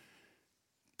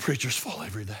 Preachers fall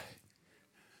every day.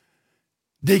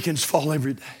 Deacons fall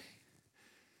every day.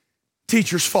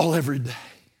 Teachers fall every day.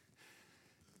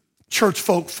 Church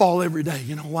folk fall every day.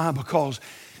 You know why? Because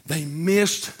they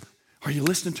missed, are you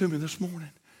listening to me this morning?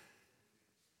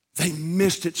 They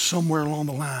missed it somewhere along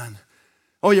the line.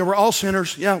 Oh yeah, we're all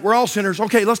sinners. Yeah, we're all sinners.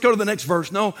 Okay, let's go to the next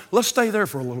verse. No, let's stay there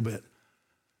for a little bit.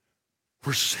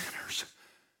 We're sinners.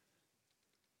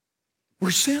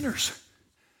 We're sinners.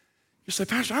 You say,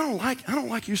 Pastor, I don't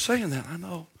like you saying that. I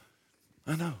know.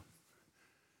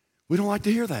 We don't like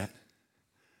to hear that.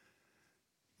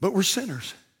 But we're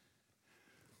sinners.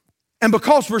 And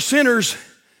because we're sinners,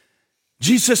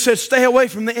 Jesus said, stay away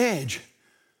from the edge.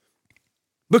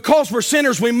 Because we're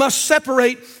sinners, we must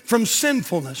separate from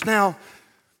sinfulness. Now,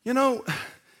 you know,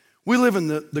 we live in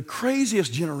the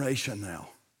craziest generation now.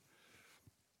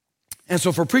 And so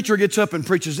if a preacher gets up and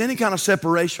preaches any kind of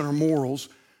separation or morals,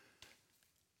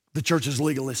 the church is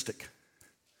legalistic.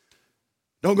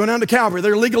 Don't go down to Calvary,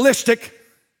 they're legalistic.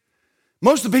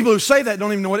 Most of the people who say that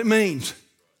don't even know what it means.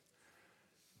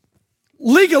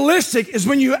 Legalistic is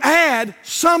when you add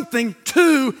something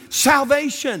to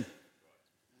salvation.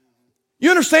 You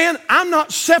understand? I'm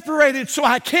not separated so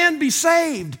I can be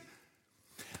saved.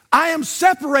 I am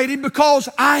separated because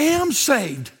I am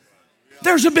saved.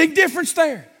 There's a big difference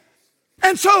there.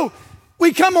 And so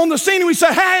we come on the scene and we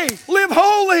say, hey, live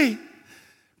holy.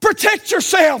 Protect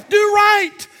yourself. Do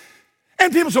right.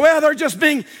 And people say, well,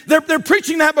 they're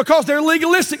preaching that because they're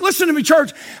legalistic. Listen to me,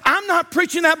 church. I'm not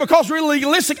preaching that because we're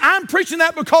legalistic. I'm preaching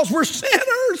that because we're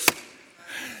sinners.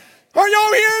 Are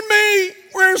y'all hearing me?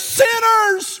 We're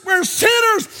sinners. We're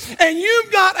sinners. And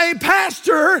you've got a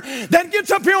pastor that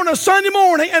gets up here on a Sunday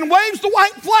morning and waves the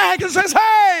white flag and says,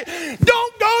 hey,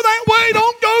 don't go that way,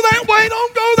 don't go that way,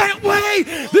 don't go that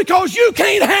way, because you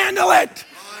can't handle it.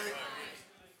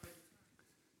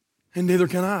 And neither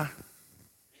can I.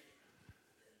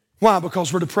 Why?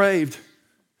 Because we're depraved.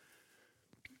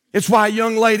 It's why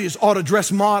young ladies ought to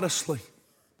dress modestly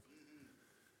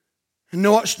and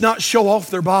not show off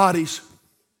their bodies.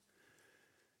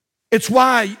 It's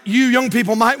why you young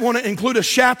people might want to include a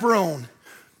chaperone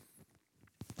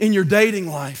in your dating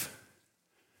life.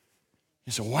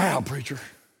 You say, wow, preacher,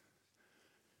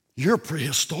 you're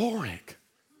prehistoric.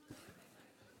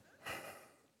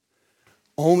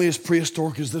 Only as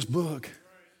prehistoric as this book.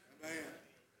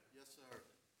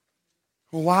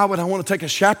 Well, why would I want to take a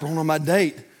chaperone on my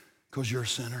date? Because you're a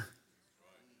sinner.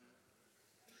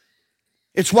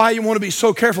 It's why you want to be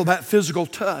so careful about physical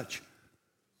touch.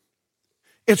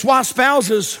 It's why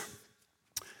spouses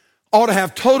ought to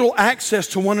have total access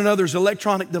to one another's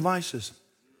electronic devices.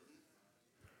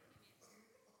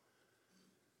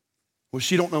 Well,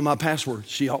 she don't know my password.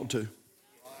 She ought to.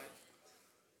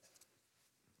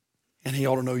 And he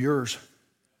ought to know yours.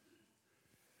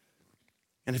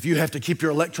 And if you have to keep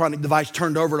your electronic device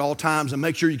turned over at all times and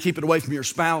make sure you keep it away from your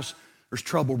spouse, there's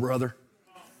trouble, brother.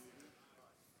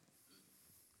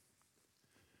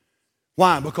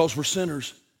 Why? Because we're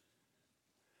sinners.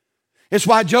 It's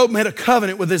why Job made a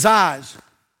covenant with his eyes.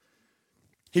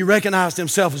 He recognized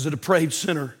himself as a depraved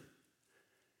sinner.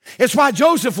 It's why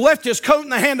Joseph left his coat in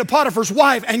the hand of Potiphar's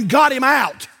wife and got him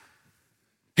out.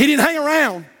 He didn't hang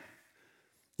around.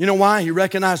 You know why? He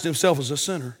recognized himself as a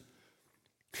sinner.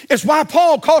 It's why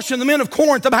Paul cautioned the men of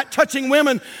Corinth about touching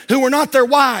women who were not their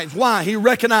wives. Why? He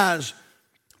recognized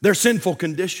their sinful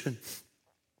condition.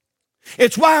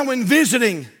 It's why when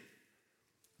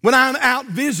I'm out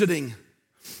visiting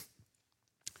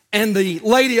and the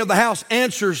lady of the house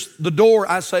answers the door,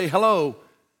 I say, hello,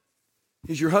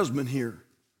 is your husband here?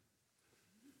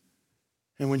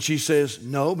 And when she says,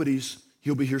 no, but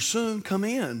he'll be here soon, come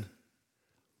in.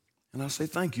 And I say,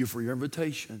 thank you for your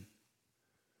invitation,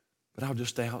 but I'll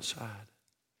just stay outside.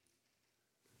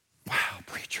 Wow,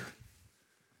 preacher,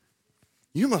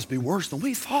 you must be worse than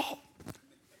we thought.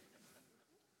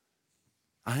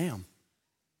 I am.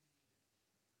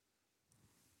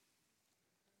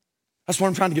 That's what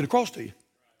I'm trying to get across to you.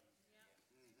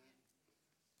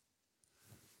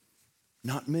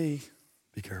 Not me.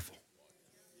 Be careful.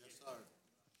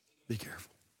 Be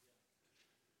careful.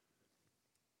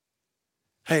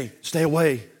 Hey, stay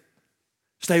away.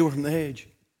 Stay away from the edge.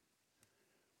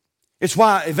 It's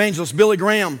why evangelist Billy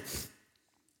Graham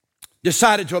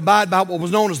decided to abide by what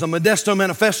was known as the Modesto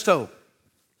Manifesto.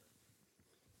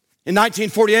 In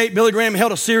 1948, Billy Graham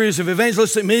held a series of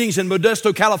evangelistic meetings in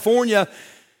Modesto, California,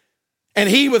 and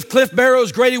he, with Cliff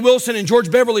Barrows, Grady Wilson, and George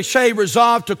Beverly Shea,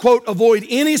 resolved to, quote, avoid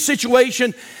any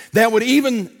situation that would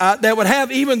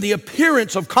have even the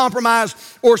appearance of compromise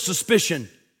or suspicion.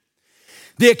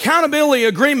 The accountability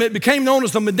agreement became known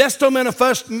as the Modesto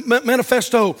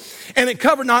Manifesto, and it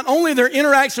covered not only their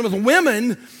interaction with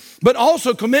women, but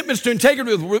also commitments to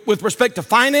integrity with respect to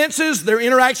finances, their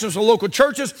interactions with local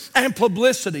churches, and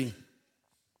publicity.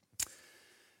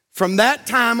 From that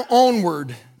time onward,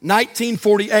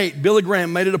 1948, Billy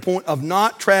Graham made it a point of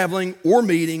not traveling or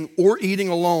meeting or eating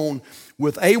alone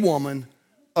with a woman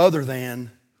other than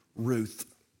Ruth.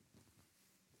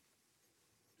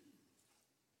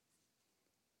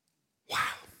 Wow.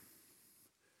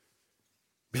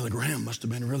 Billy Graham must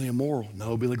have been really immoral.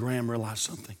 No, Billy Graham realized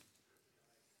something.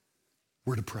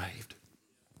 We're depraved.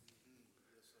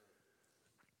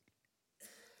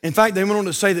 In fact, they went on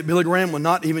to say that Billy Graham would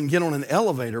not even get on an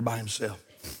elevator by himself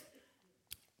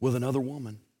with another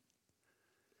woman.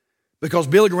 Because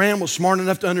Billy Graham was smart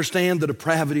enough to understand the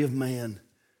depravity of man.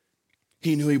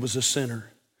 He knew he was a sinner,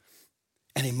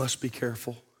 and he must be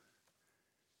careful.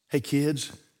 Hey,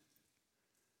 kids,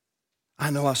 I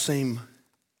know I seem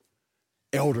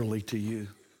elderly to you,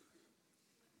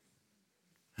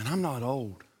 and I'm not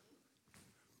old.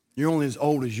 You're only as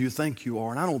old as you think you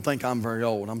are, and I don't think I'm very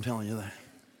old, I'm telling you that.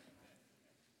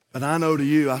 But I know to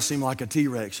you, I seem like a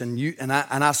T-Rex, and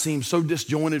I seem so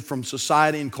disjointed from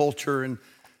society and culture. And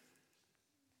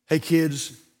hey,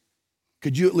 kids,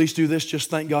 could you at least do this? Just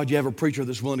thank God you have a preacher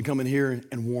that's willing to come in here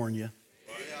and warn you.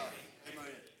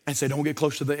 And say, don't get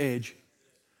close to the edge.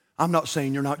 I'm not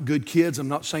saying you're not good kids. I'm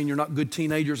not saying you're not good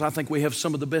teenagers. I think we have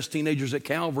some of the best teenagers at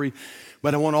Calvary.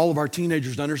 But I want all of our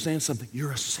teenagers to understand something.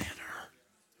 You're a sinner.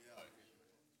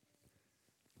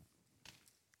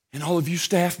 And all of you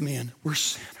staff men, we're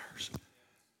sinners.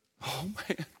 Oh,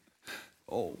 man.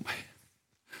 Oh, man.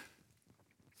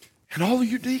 And all of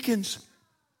you deacons,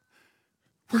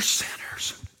 we're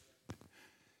sinners.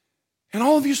 And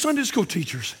all of you Sunday school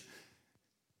teachers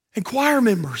and choir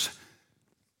members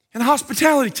and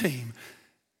hospitality team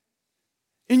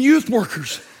and youth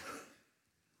workers,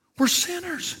 we're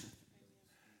sinners.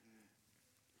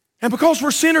 And because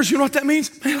we're sinners, you know what that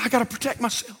means? Man, I got to protect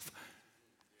myself.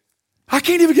 I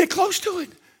can't even get close to it.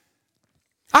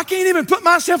 I can't even put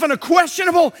myself in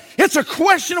it's a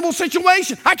questionable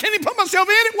situation. I can't even put myself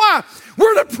in it. Why?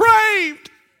 We're depraved.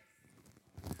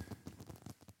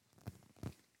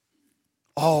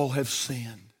 All have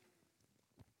sinned,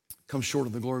 come short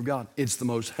of the glory of God. It's the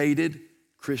most hated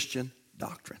Christian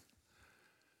doctrine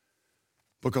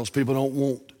because people don't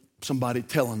want somebody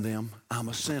telling them, I'm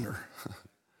a sinner.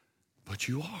 But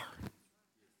you are.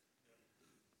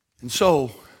 And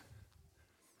so,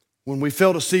 when we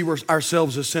fail to see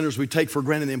ourselves as sinners, we take for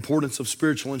granted the importance of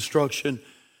spiritual instruction.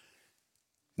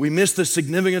 We miss the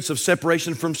significance of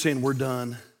separation from sin. We're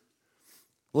done.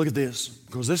 Look at this,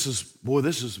 because this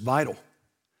is vital.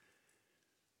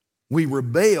 We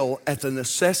rebel at the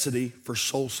necessity for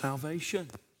soul salvation.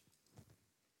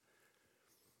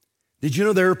 Did you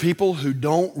know there are people who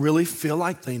don't really feel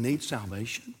like they need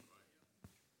salvation?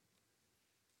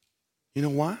 You know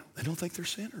why? They don't think they're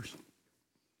sinners.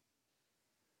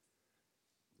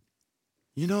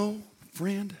 You know,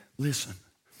 friend, listen.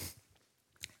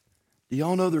 Do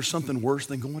y'all know there's something worse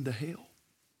than going to hell?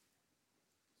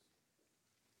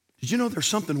 Did you know there's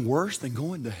something worse than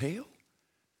going to hell?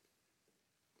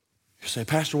 You say,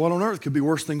 Pastor, what on earth could be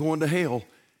worse than going to hell?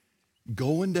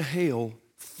 Going to hell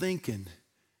thinking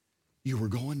you were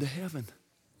going to heaven.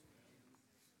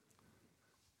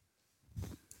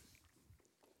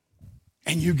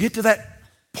 And you get to that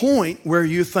point where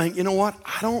you think, you know what?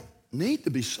 I don't need to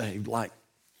be saved like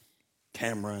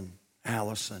Cameron,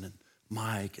 Allison, and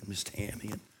Mike, and Miss Tammy.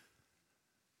 And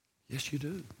yes, you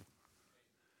do.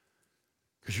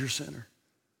 Because you're a sinner.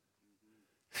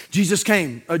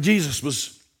 Jesus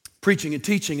was preaching and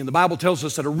teaching, and the Bible tells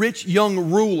us that a rich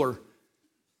young ruler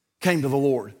came to the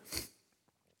Lord.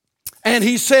 And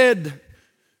he said,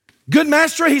 good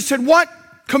master, he said, what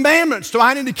commandments do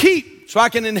I need to keep so I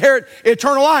can inherit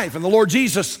eternal life? And the Lord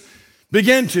Jesus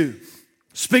began to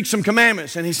speak some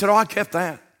commandments. And he said, I kept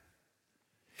that.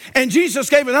 And Jesus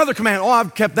gave another command.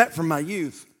 I've kept that from my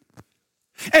youth.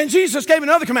 And Jesus gave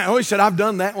another command. He said, I've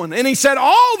done that one. And he said,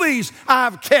 all these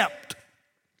I've kept.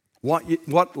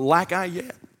 What lack I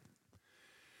yet?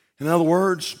 In other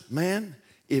words, man,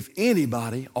 if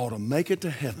anybody ought to make it to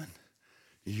heaven,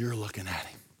 you're looking at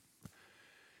him.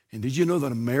 And did you know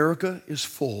that America is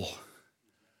full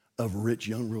of rich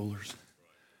young rulers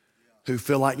who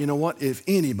feel like, you know what, if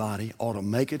anybody ought to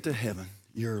make it to heaven,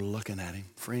 you're looking at him.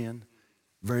 Friend,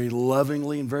 very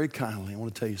lovingly and very kindly, I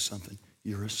want to tell you something.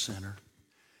 You're a sinner.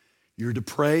 You're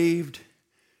depraved.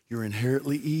 You're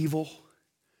inherently evil.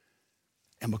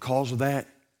 And because of that,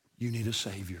 you need a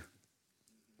Savior.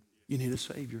 You need a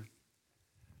Savior.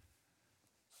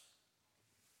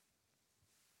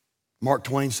 Mark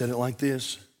Twain said it like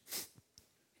this: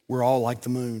 we're all like the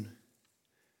moon.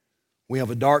 We have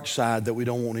a dark side that we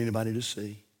don't want anybody to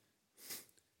see.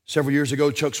 Several years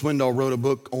ago, Chuck Swindoll wrote a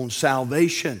book on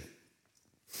salvation.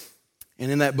 And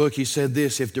in that book, he said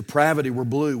this: if depravity were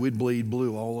blue, we'd bleed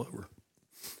blue all over.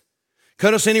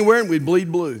 Cut us anywhere and we'd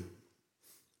bleed blue.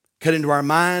 Cut into our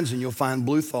minds and you'll find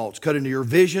blue thoughts. Cut into your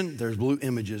vision, there's blue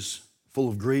images full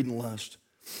of greed and lust.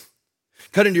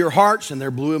 Cut into your hearts and there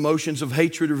are blue emotions of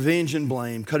hatred, revenge, and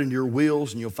blame. Cut into your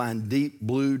wills and you'll find deep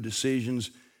blue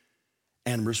decisions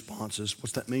and responses.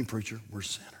 What's that mean, preacher? We're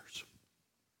sinners.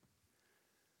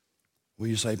 Will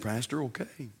you say, Pastor,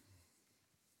 okay.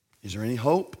 Is there any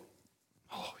hope?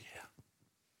 Oh,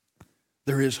 yeah.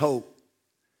 There is hope.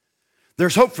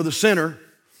 There's hope for the sinner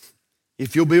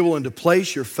if you'll be willing to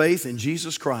place your faith in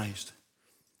Jesus Christ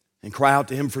and cry out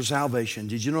to Him for salvation.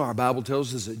 Did you know our Bible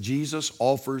tells us that Jesus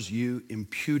offers you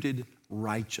imputed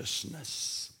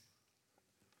righteousness?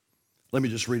 Let me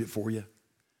just read it for you.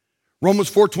 Romans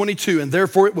 4:22, and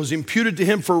therefore it was imputed to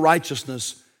Him for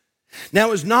righteousness. Now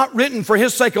it was not written for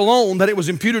His sake alone that it was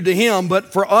imputed to Him,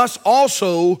 but for us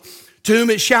also, to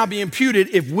whom it shall be imputed,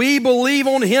 if we believe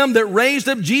on Him that raised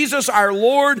up Jesus our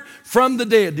Lord from the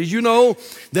dead. Did you know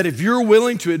that if you're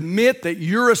willing to admit that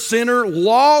you're a sinner,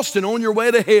 lost and on your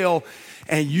way to hell,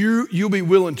 and you'll be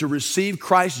willing to receive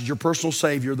Christ as your personal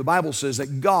Savior, the Bible says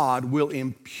that God will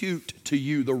impute to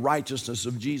you the righteousness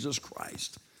of Jesus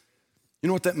Christ. You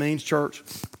know what that means, church?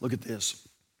 Look at this.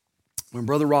 When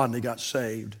Brother Rodney got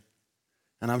saved,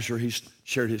 and I'm sure he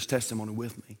shared his testimony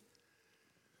with me,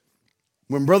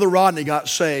 when Brother Rodney got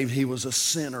saved, he was a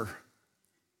sinner.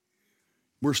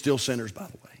 We're still sinners, by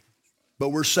the way, but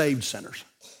we're saved sinners.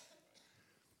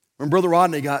 When Brother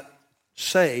Rodney got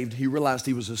saved, he realized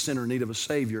he was a sinner in need of a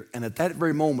Savior. And at that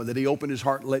very moment that he opened his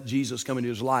heart and let Jesus come into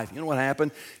his life, you know what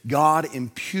happened? God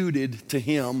imputed to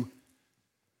him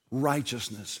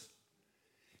righteousness.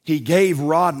 He gave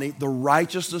Rodney the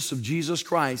righteousness of Jesus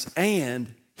Christ,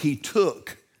 and he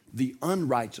took the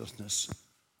unrighteousness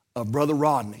of Brother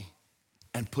Rodney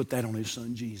and put that on his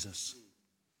son Jesus.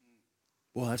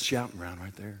 Well, that's shouting ground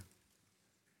right there.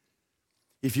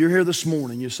 If you're here this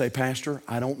morning, you say, Pastor,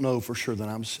 I don't know for sure that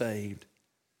I'm saved.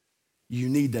 You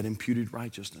need that imputed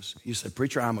righteousness. You say,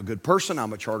 Preacher, I'm a good person.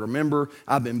 I'm a charter member.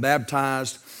 I've been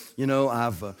baptized. You know,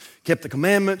 I've kept the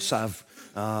commandments. I've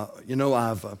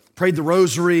prayed the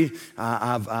rosary.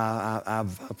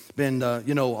 I've been,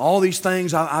 all these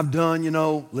things I've done,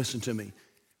 Listen to me.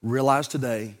 Realize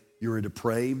today you're a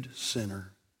depraved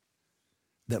sinner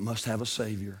that must have a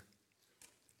Savior.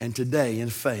 And today,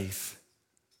 in faith,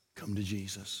 come to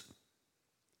Jesus.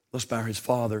 Let's bow our heads.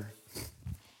 Father,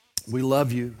 we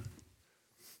love you.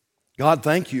 God,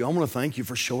 thank you. I want to thank you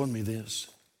for showing me this.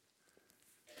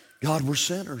 God, we're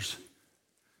sinners.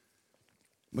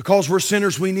 Because we're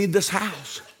sinners, we need this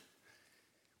house.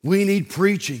 We need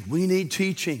preaching. We need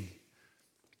teaching.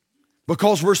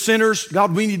 Because we're sinners,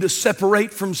 God, we need to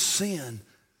separate from sin.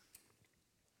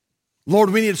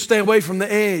 Lord, we need to stay away from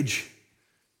the edge.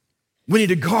 We need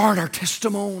to guard our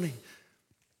testimony.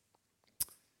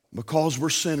 Because we're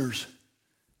sinners,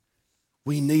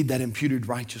 we need that imputed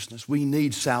righteousness. We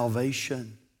need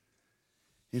salvation.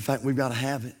 In fact, we've got to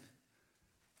have it.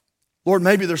 Lord,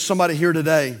 maybe there's somebody here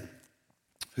today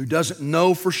who doesn't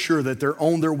know for sure that they're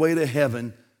on their way to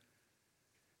heaven.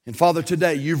 And Father,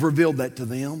 today you've revealed that to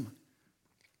them.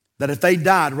 That if they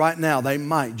died right now, they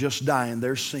might just die in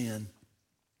their sin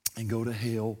and go to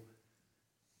hell,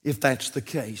 if that's the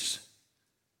case.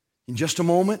 In just a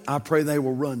moment, I pray they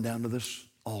will run down to this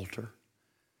altar.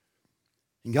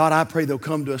 And God, I pray they'll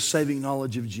come to a saving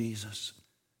knowledge of Jesus.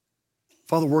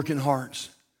 Father, work in hearts.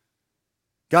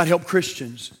 God, help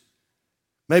Christians.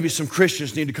 Maybe some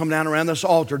Christians need to come down around this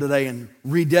altar today and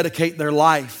rededicate their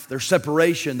life, their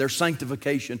separation, their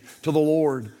sanctification to the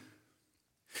Lord.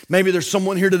 Maybe there's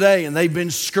someone here today and they've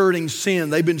been skirting sin.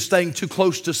 They've been staying too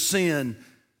close to sin.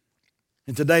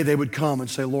 And today they would come and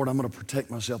say, Lord, I'm going to protect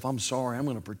myself. I'm sorry, I'm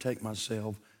going to protect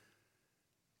myself.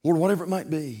 Lord, whatever it might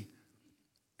be,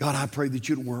 God, I pray that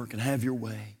you'd work and have your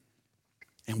way.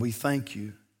 And we thank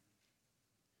you.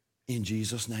 In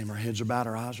Jesus' name, our heads are bowed,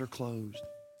 our eyes are closed.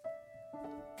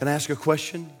 Can I ask a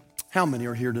question? How many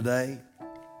are here today?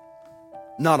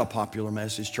 Not a popular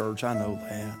message, church, I know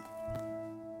that.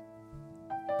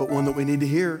 But one that we need to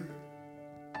hear.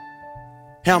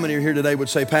 How many are here today would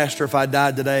say, Pastor, if I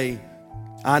died today,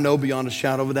 I know beyond a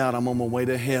shadow of a doubt I'm on my way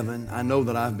to heaven. I know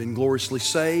that I've been gloriously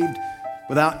saved.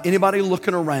 Without anybody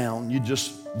looking around, you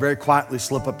just very quietly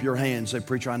slip up your hand and say,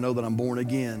 Preacher, I know that I'm born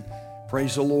again.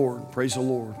 Praise the Lord. Praise the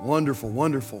Lord. Wonderful,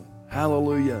 wonderful.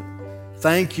 Hallelujah.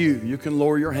 Thank you. You can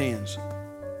lower your hands.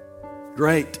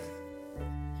 Great.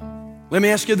 Let me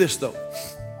ask you this though.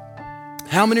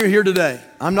 How many are here today?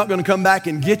 I'm not going to come back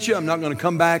and get you. I'm not going to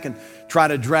come back and try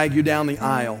to drag you down the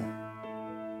aisle.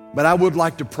 But I would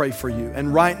like to pray for you.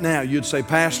 And right now you'd say,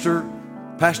 Pastor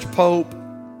Pope,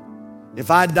 if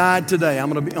I died today,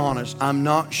 I'm going to be honest, I'm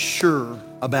not sure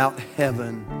about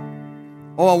heaven.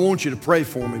 Oh, I want you to pray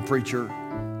for me, preacher.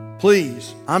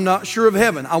 Please, I'm not sure of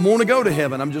heaven. I want to go to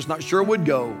heaven. I'm just not sure I would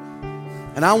go.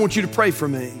 And I want you to pray for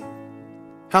me.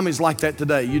 How many's like that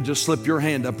today? You just slip your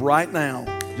hand up right now.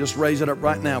 Just raise it up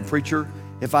right now. Preacher,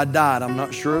 if I died, I'm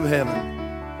not sure of heaven.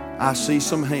 I see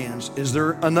some hands. Is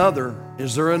there another?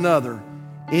 Is there another?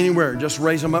 Anywhere, just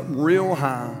raise them up real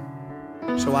high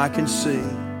so I can see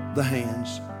the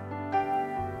hands.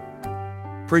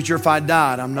 Preacher, if I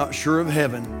died, I'm not sure of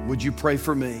heaven. Would you pray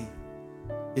for me?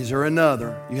 Is there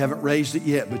another? You haven't raised it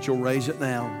yet, but you'll raise it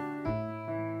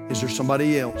now. Is there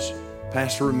somebody else?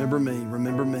 Pastor, remember me,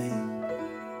 remember me.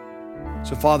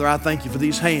 So, Father, I thank you for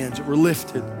these hands that were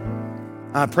lifted.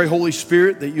 I pray, Holy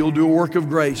Spirit, that you'll do a work of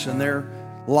grace in their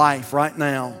life right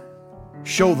now.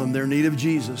 Show them their need of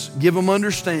Jesus. Give them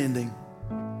understanding.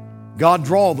 God,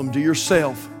 draw them to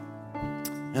yourself.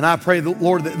 And I pray, that,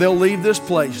 Lord, that they'll leave this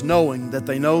place knowing that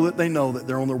they know that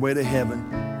they're on their way to heaven.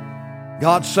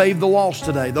 God, save the lost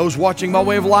today. Those watching by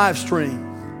way of live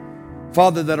stream,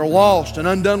 Father, that are lost and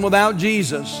undone without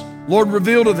Jesus, Lord,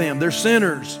 reveal to them they're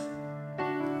sinners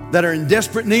that are in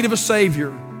desperate need of a Savior.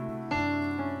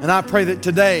 And I pray that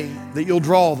today that you'll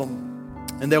draw them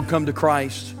and they'll come to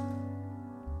Christ.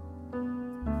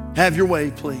 Have your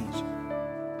way, please.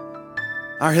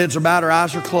 Our heads are bowed, our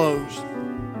eyes are closed.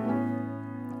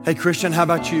 Hey, Christian, how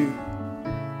about you?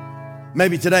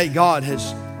 Maybe today God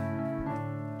has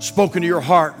spoken to your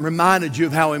heart, reminded you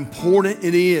of how important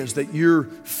it is that you're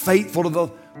faithful to the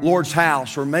Lord's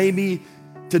house. Or maybe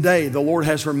today the Lord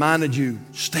has reminded you,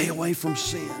 stay away from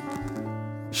sin.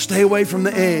 Stay away from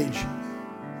the edge.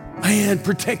 Man,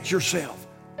 protect yourself.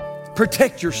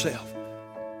 Protect yourself.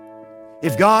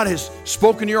 If God has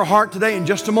spoken to your heart today, in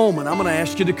just a moment, I'm going to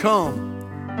ask you to come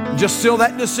and just seal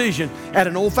that decision at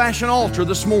an old-fashioned altar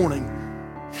this morning.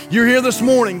 You're here this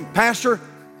morning, Pastor,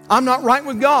 I'm not right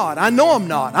with God. I know I'm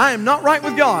not. I am not right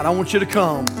with God. I want you to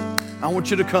come. I want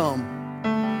you to come.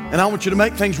 And I want you to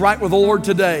make things right with the Lord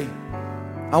today.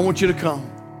 I want you to come.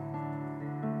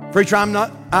 Preacher,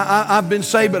 I've been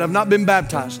saved, but I've not been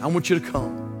baptized. I want you to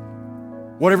come.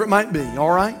 Whatever it might be,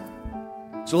 all right?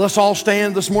 So let's all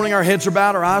stand this morning. Our heads are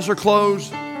bowed, our eyes are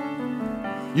closed.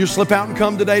 You slip out and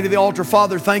come today to the altar.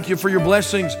 Father, thank you for your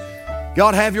blessings.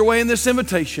 God, have your way in this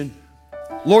invitation.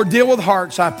 Lord, deal with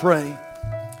hearts, I pray.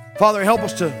 Father, help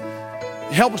us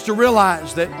to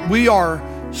realize that we are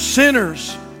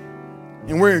sinners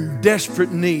and we're in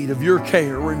desperate need of your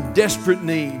care. We're in desperate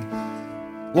need.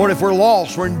 Lord, if we're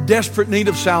lost, we're in desperate need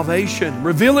of salvation.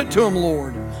 Reveal it to them,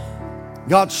 Lord.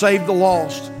 God, save the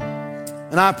lost.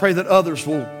 And I pray that others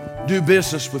will do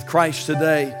business with Christ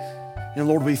today. And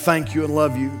Lord, we thank you and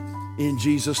love you in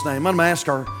Jesus' name. I'm going to ask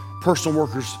our personal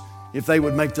workers if they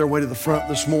would make their way to the front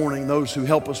this morning. Those who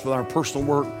help us with our personal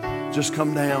work, just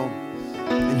come down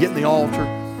and get in the altar.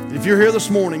 And if you're here this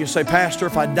morning and say, Pastor,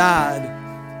 if I died,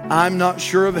 I'm not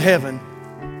sure of heaven.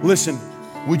 Listen,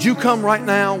 would you come right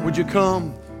now? Would you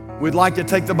come? We'd like to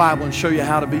take the Bible and show you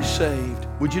how to be saved.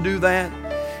 Would you do that?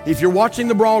 If you're watching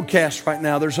the broadcast right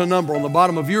now, there's a number on the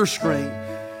bottom of your screen.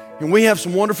 And we have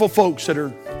some wonderful folks that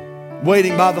are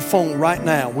waiting by the phone right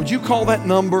now. Would you call that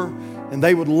number? And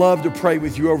they would love to pray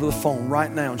with you over the phone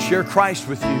right now and share Christ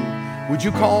with you. Would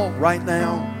you call right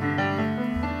now?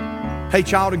 Hey,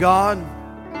 child of God,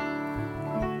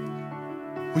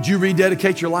 would you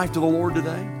rededicate your life to the Lord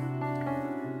today?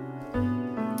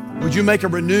 Would you make a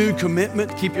renewed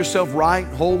commitment to keep yourself right,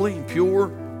 holy, and pure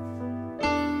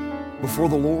before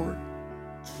the Lord?